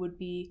woman who would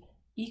be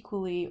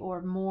equally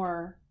or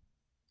more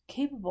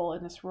capable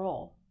in this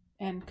role?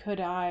 And could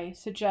I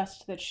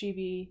suggest that she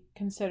be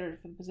considered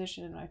for the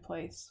position in my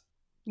place?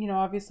 You know,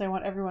 obviously I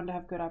want everyone to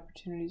have good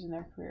opportunities in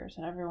their careers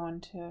and everyone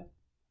to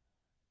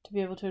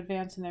be able to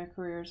advance in their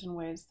careers in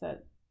ways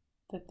that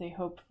they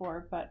hope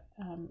for. But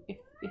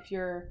if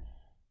your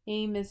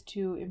aim is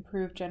to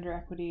improve gender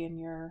equity in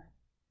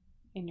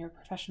your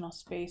professional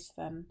space,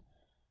 then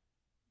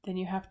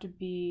you have to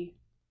be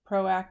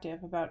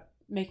proactive about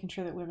making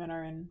sure that women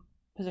are in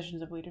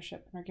positions of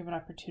leadership and are given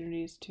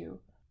opportunities to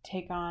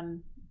take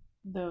on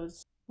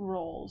those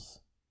roles.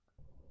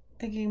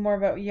 Thinking more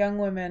about young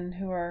women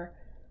who are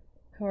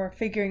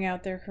figuring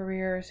out their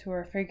careers, who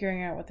are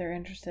figuring out what they're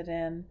interested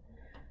in,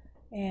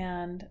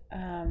 and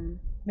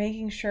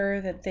making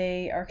sure that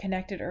they are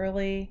connected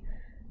early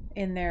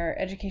in their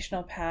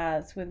educational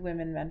paths with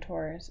women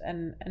mentors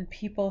and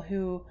people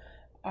who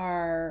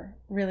are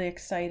really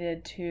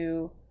excited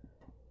to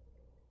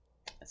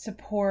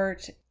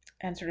support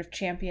and sort of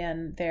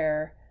champion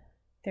their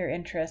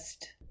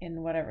interest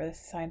in whatever the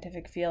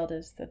scientific field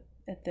is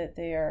that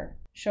they are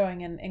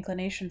showing an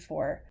inclination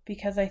for.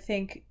 Because I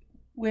think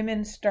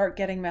women start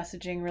getting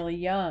messaging really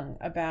young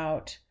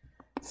about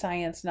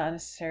science not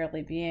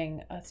necessarily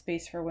being a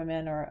space for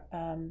women, or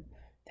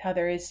how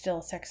there is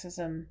still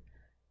sexism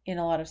in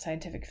a lot of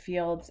scientific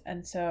fields.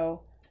 And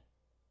so,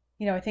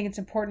 you know, I think it's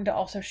important to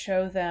also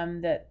show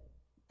them that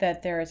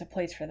there is a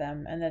place for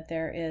them, and that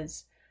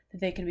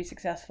they can be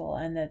successful,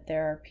 and that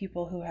there are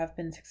people who have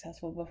been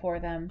successful before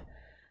them,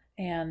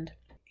 and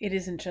it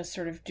isn't just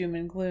sort of doom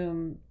and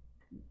gloom.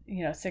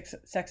 You know,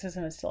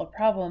 sexism is still a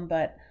problem,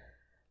 but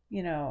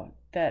you know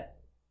that,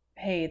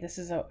 hey, this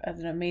is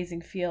an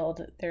amazing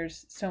field.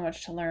 There's so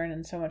much to learn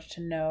and so much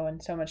to know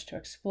and so much to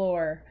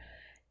explore,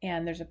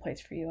 and there's a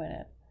place for you in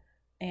it.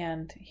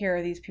 And here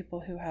are these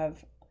people who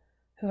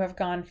have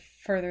gone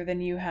further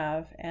than you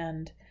have,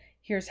 and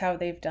here's how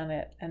they've done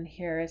it, and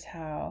here is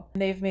how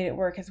they've made it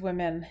work as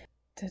women,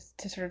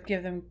 to sort of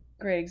give them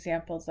great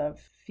examples of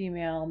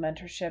female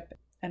mentorship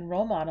and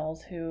role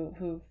models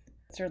who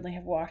certainly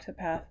have walked the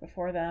path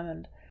before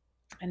them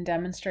and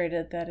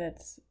demonstrated that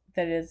it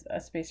is a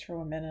space for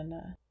women and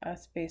a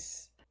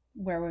space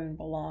where women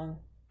belong.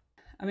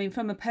 I mean,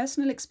 from a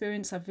personal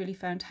experience, I've really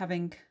found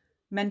having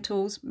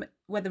mentors,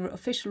 whether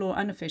official or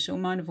unofficial,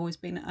 mine have always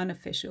been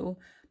unofficial,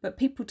 but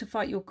people to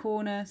fight your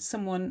corner,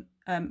 someone,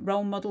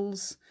 role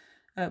models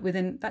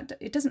within that.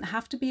 It doesn't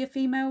have to be a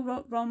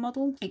female role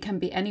model. It can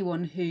be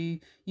anyone who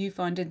you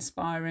find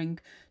inspiring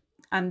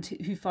and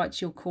who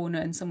fights your corner,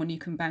 and someone you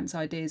can bounce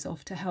ideas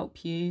off to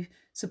help you,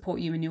 support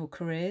you in your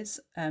careers.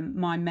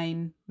 My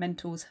main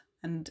mentors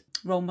and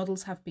role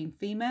models have been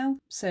female.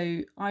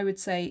 So I would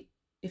say,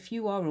 if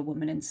you are a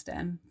woman in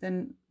STEM,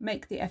 then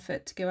make the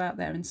effort to go out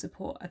there and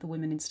support other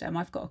women in STEM.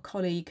 I've got a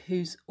colleague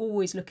who's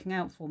always looking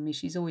out for me.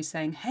 She's always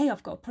saying, hey,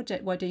 I've got a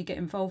project, why don't you get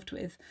involved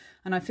with?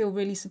 And I feel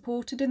really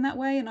supported in that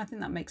way. And I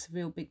think that makes a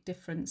real big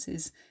difference,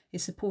 is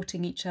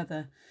supporting each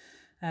other.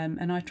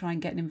 And I try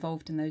and get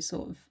involved in those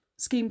sort of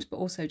schemes, but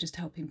also just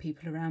helping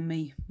people around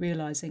me,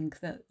 realising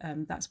that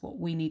that's what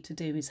we need to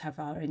do, is have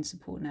our own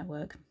support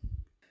network.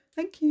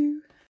 Thank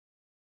you.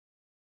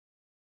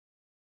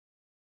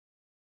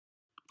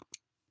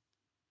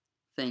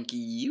 Thank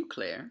you,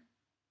 Claire.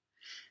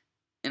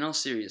 In all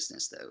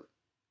seriousness, though,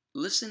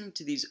 listening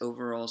to these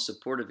overall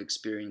supportive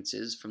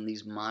experiences from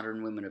these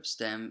modern women of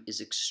STEM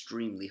is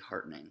extremely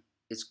heartening.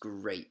 It's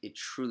great. It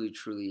truly,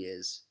 truly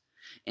is.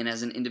 And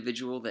as an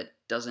individual that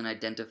doesn't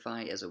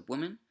identify as a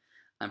woman,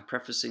 I'm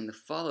prefacing the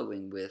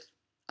following with,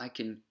 I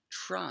can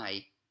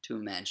try to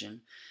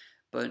imagine,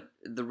 but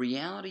the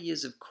reality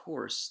is, of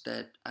course,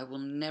 that I will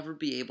never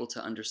be able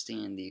to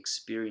understand the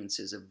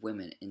experiences of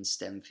women in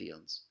STEM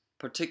fields,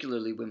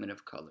 particularly women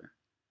of color.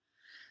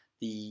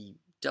 The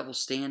double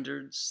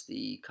standards,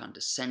 the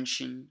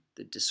condescension,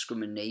 the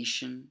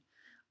discrimination,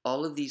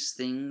 all of these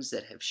things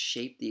that have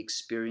shaped the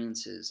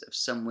experiences of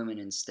some women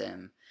in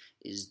STEM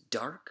is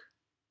dark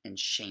and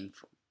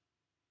shameful.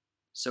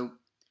 So,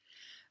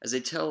 as I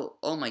tell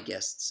all my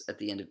guests at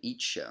the end of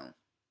each show,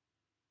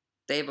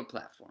 they have a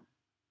platform.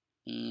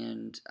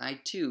 And I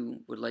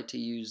too would like to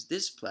use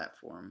this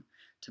platform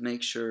to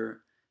make sure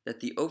that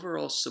the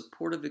overall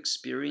supportive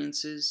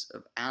experiences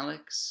of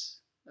Alex,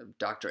 of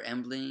Dr.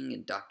 Embling,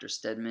 and Dr.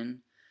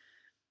 Stedman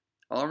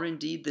are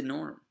indeed the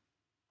norm,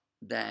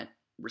 that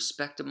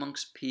respect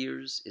amongst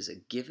peers is a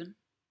given,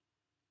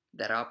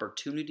 that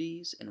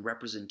opportunities and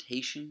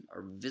representation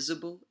are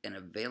visible and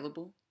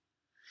available,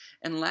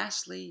 and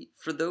lastly,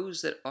 for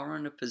those that are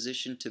in a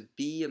position to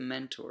be a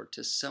mentor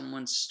to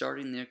someone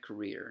starting their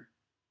career,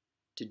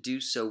 to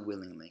do so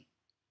willingly.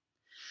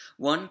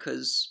 One,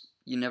 because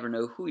you never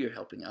know who you're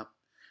helping up,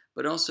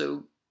 but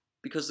also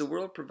because the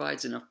world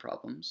provides enough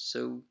problems,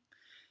 so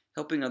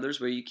helping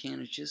others where you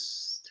can is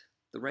just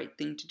the right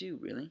thing to do,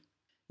 really.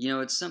 You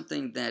know, it's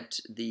something that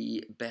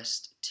the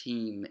best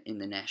team in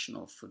the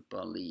National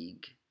Football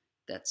League,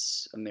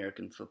 that's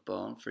American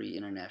football for you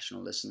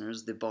international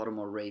listeners, the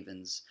Baltimore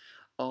Ravens,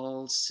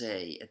 all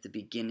say at the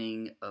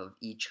beginning of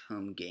each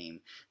home game.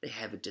 They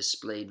have it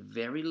displayed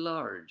very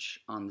large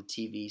on the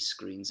TV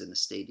screens in the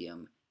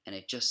stadium, and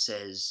it just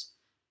says,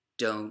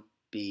 "Don't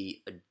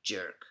be a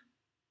jerk."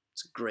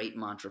 It's a great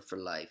mantra for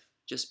life.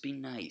 Just be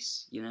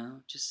nice, you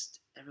know?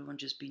 Everyone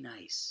just be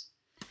nice.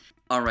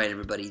 All right,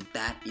 everybody,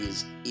 that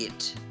is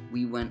it.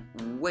 We went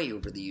way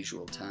over the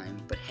usual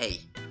time, but hey,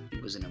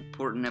 it was an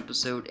important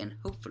episode and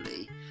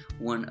hopefully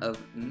one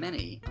of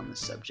many on the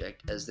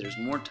subject, as there's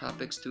more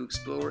topics to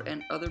explore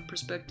and other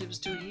perspectives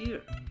to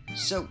hear.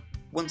 So,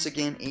 once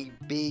again, a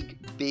big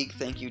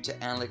thank you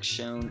to Alex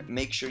Schoen.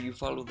 Make sure you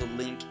follow the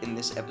link in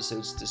this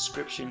episode's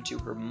description to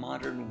her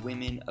Modern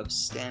Women of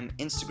STEM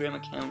Instagram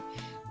account,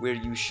 where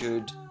you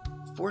should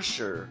for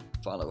sure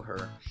follow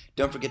her.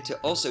 Don't forget to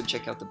also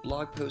check out the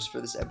blog post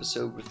for this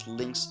episode with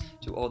links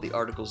to all the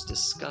articles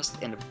discussed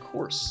and, of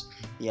course,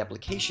 the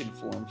application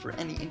form for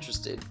any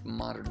interested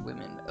modern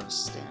women of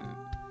STEM.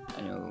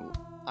 I know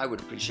I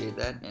would appreciate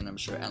that, and I'm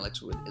sure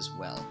Alex would as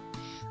well.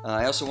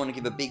 I also want to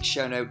give a big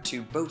shout out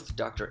to both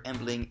Dr.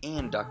 Embling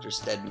and Dr.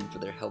 Stedman for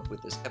their help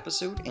with this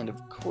episode, and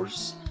of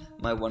course,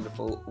 my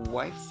wonderful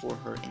wife for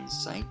her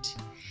insight.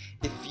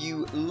 If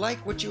you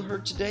like what you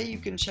heard today, you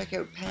can check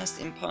out past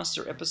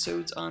Imposter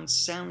episodes on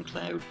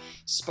SoundCloud,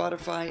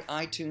 Spotify,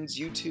 iTunes,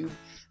 YouTube,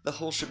 the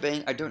whole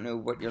shebang. I don't know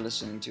what you're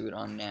listening to it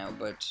on now,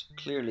 but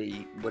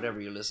clearly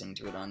whatever you're listening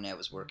to it on now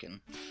is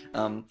working.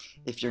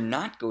 If you're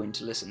not going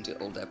to listen to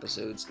old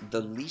episodes,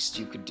 the least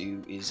you could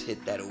do is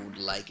hit that old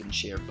like and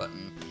share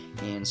button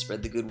and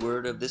spread the good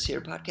word of this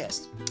here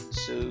podcast.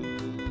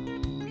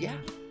 So, yeah.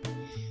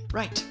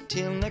 Right,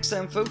 till next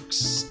time,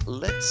 folks,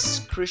 let's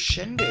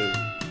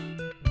crescendo.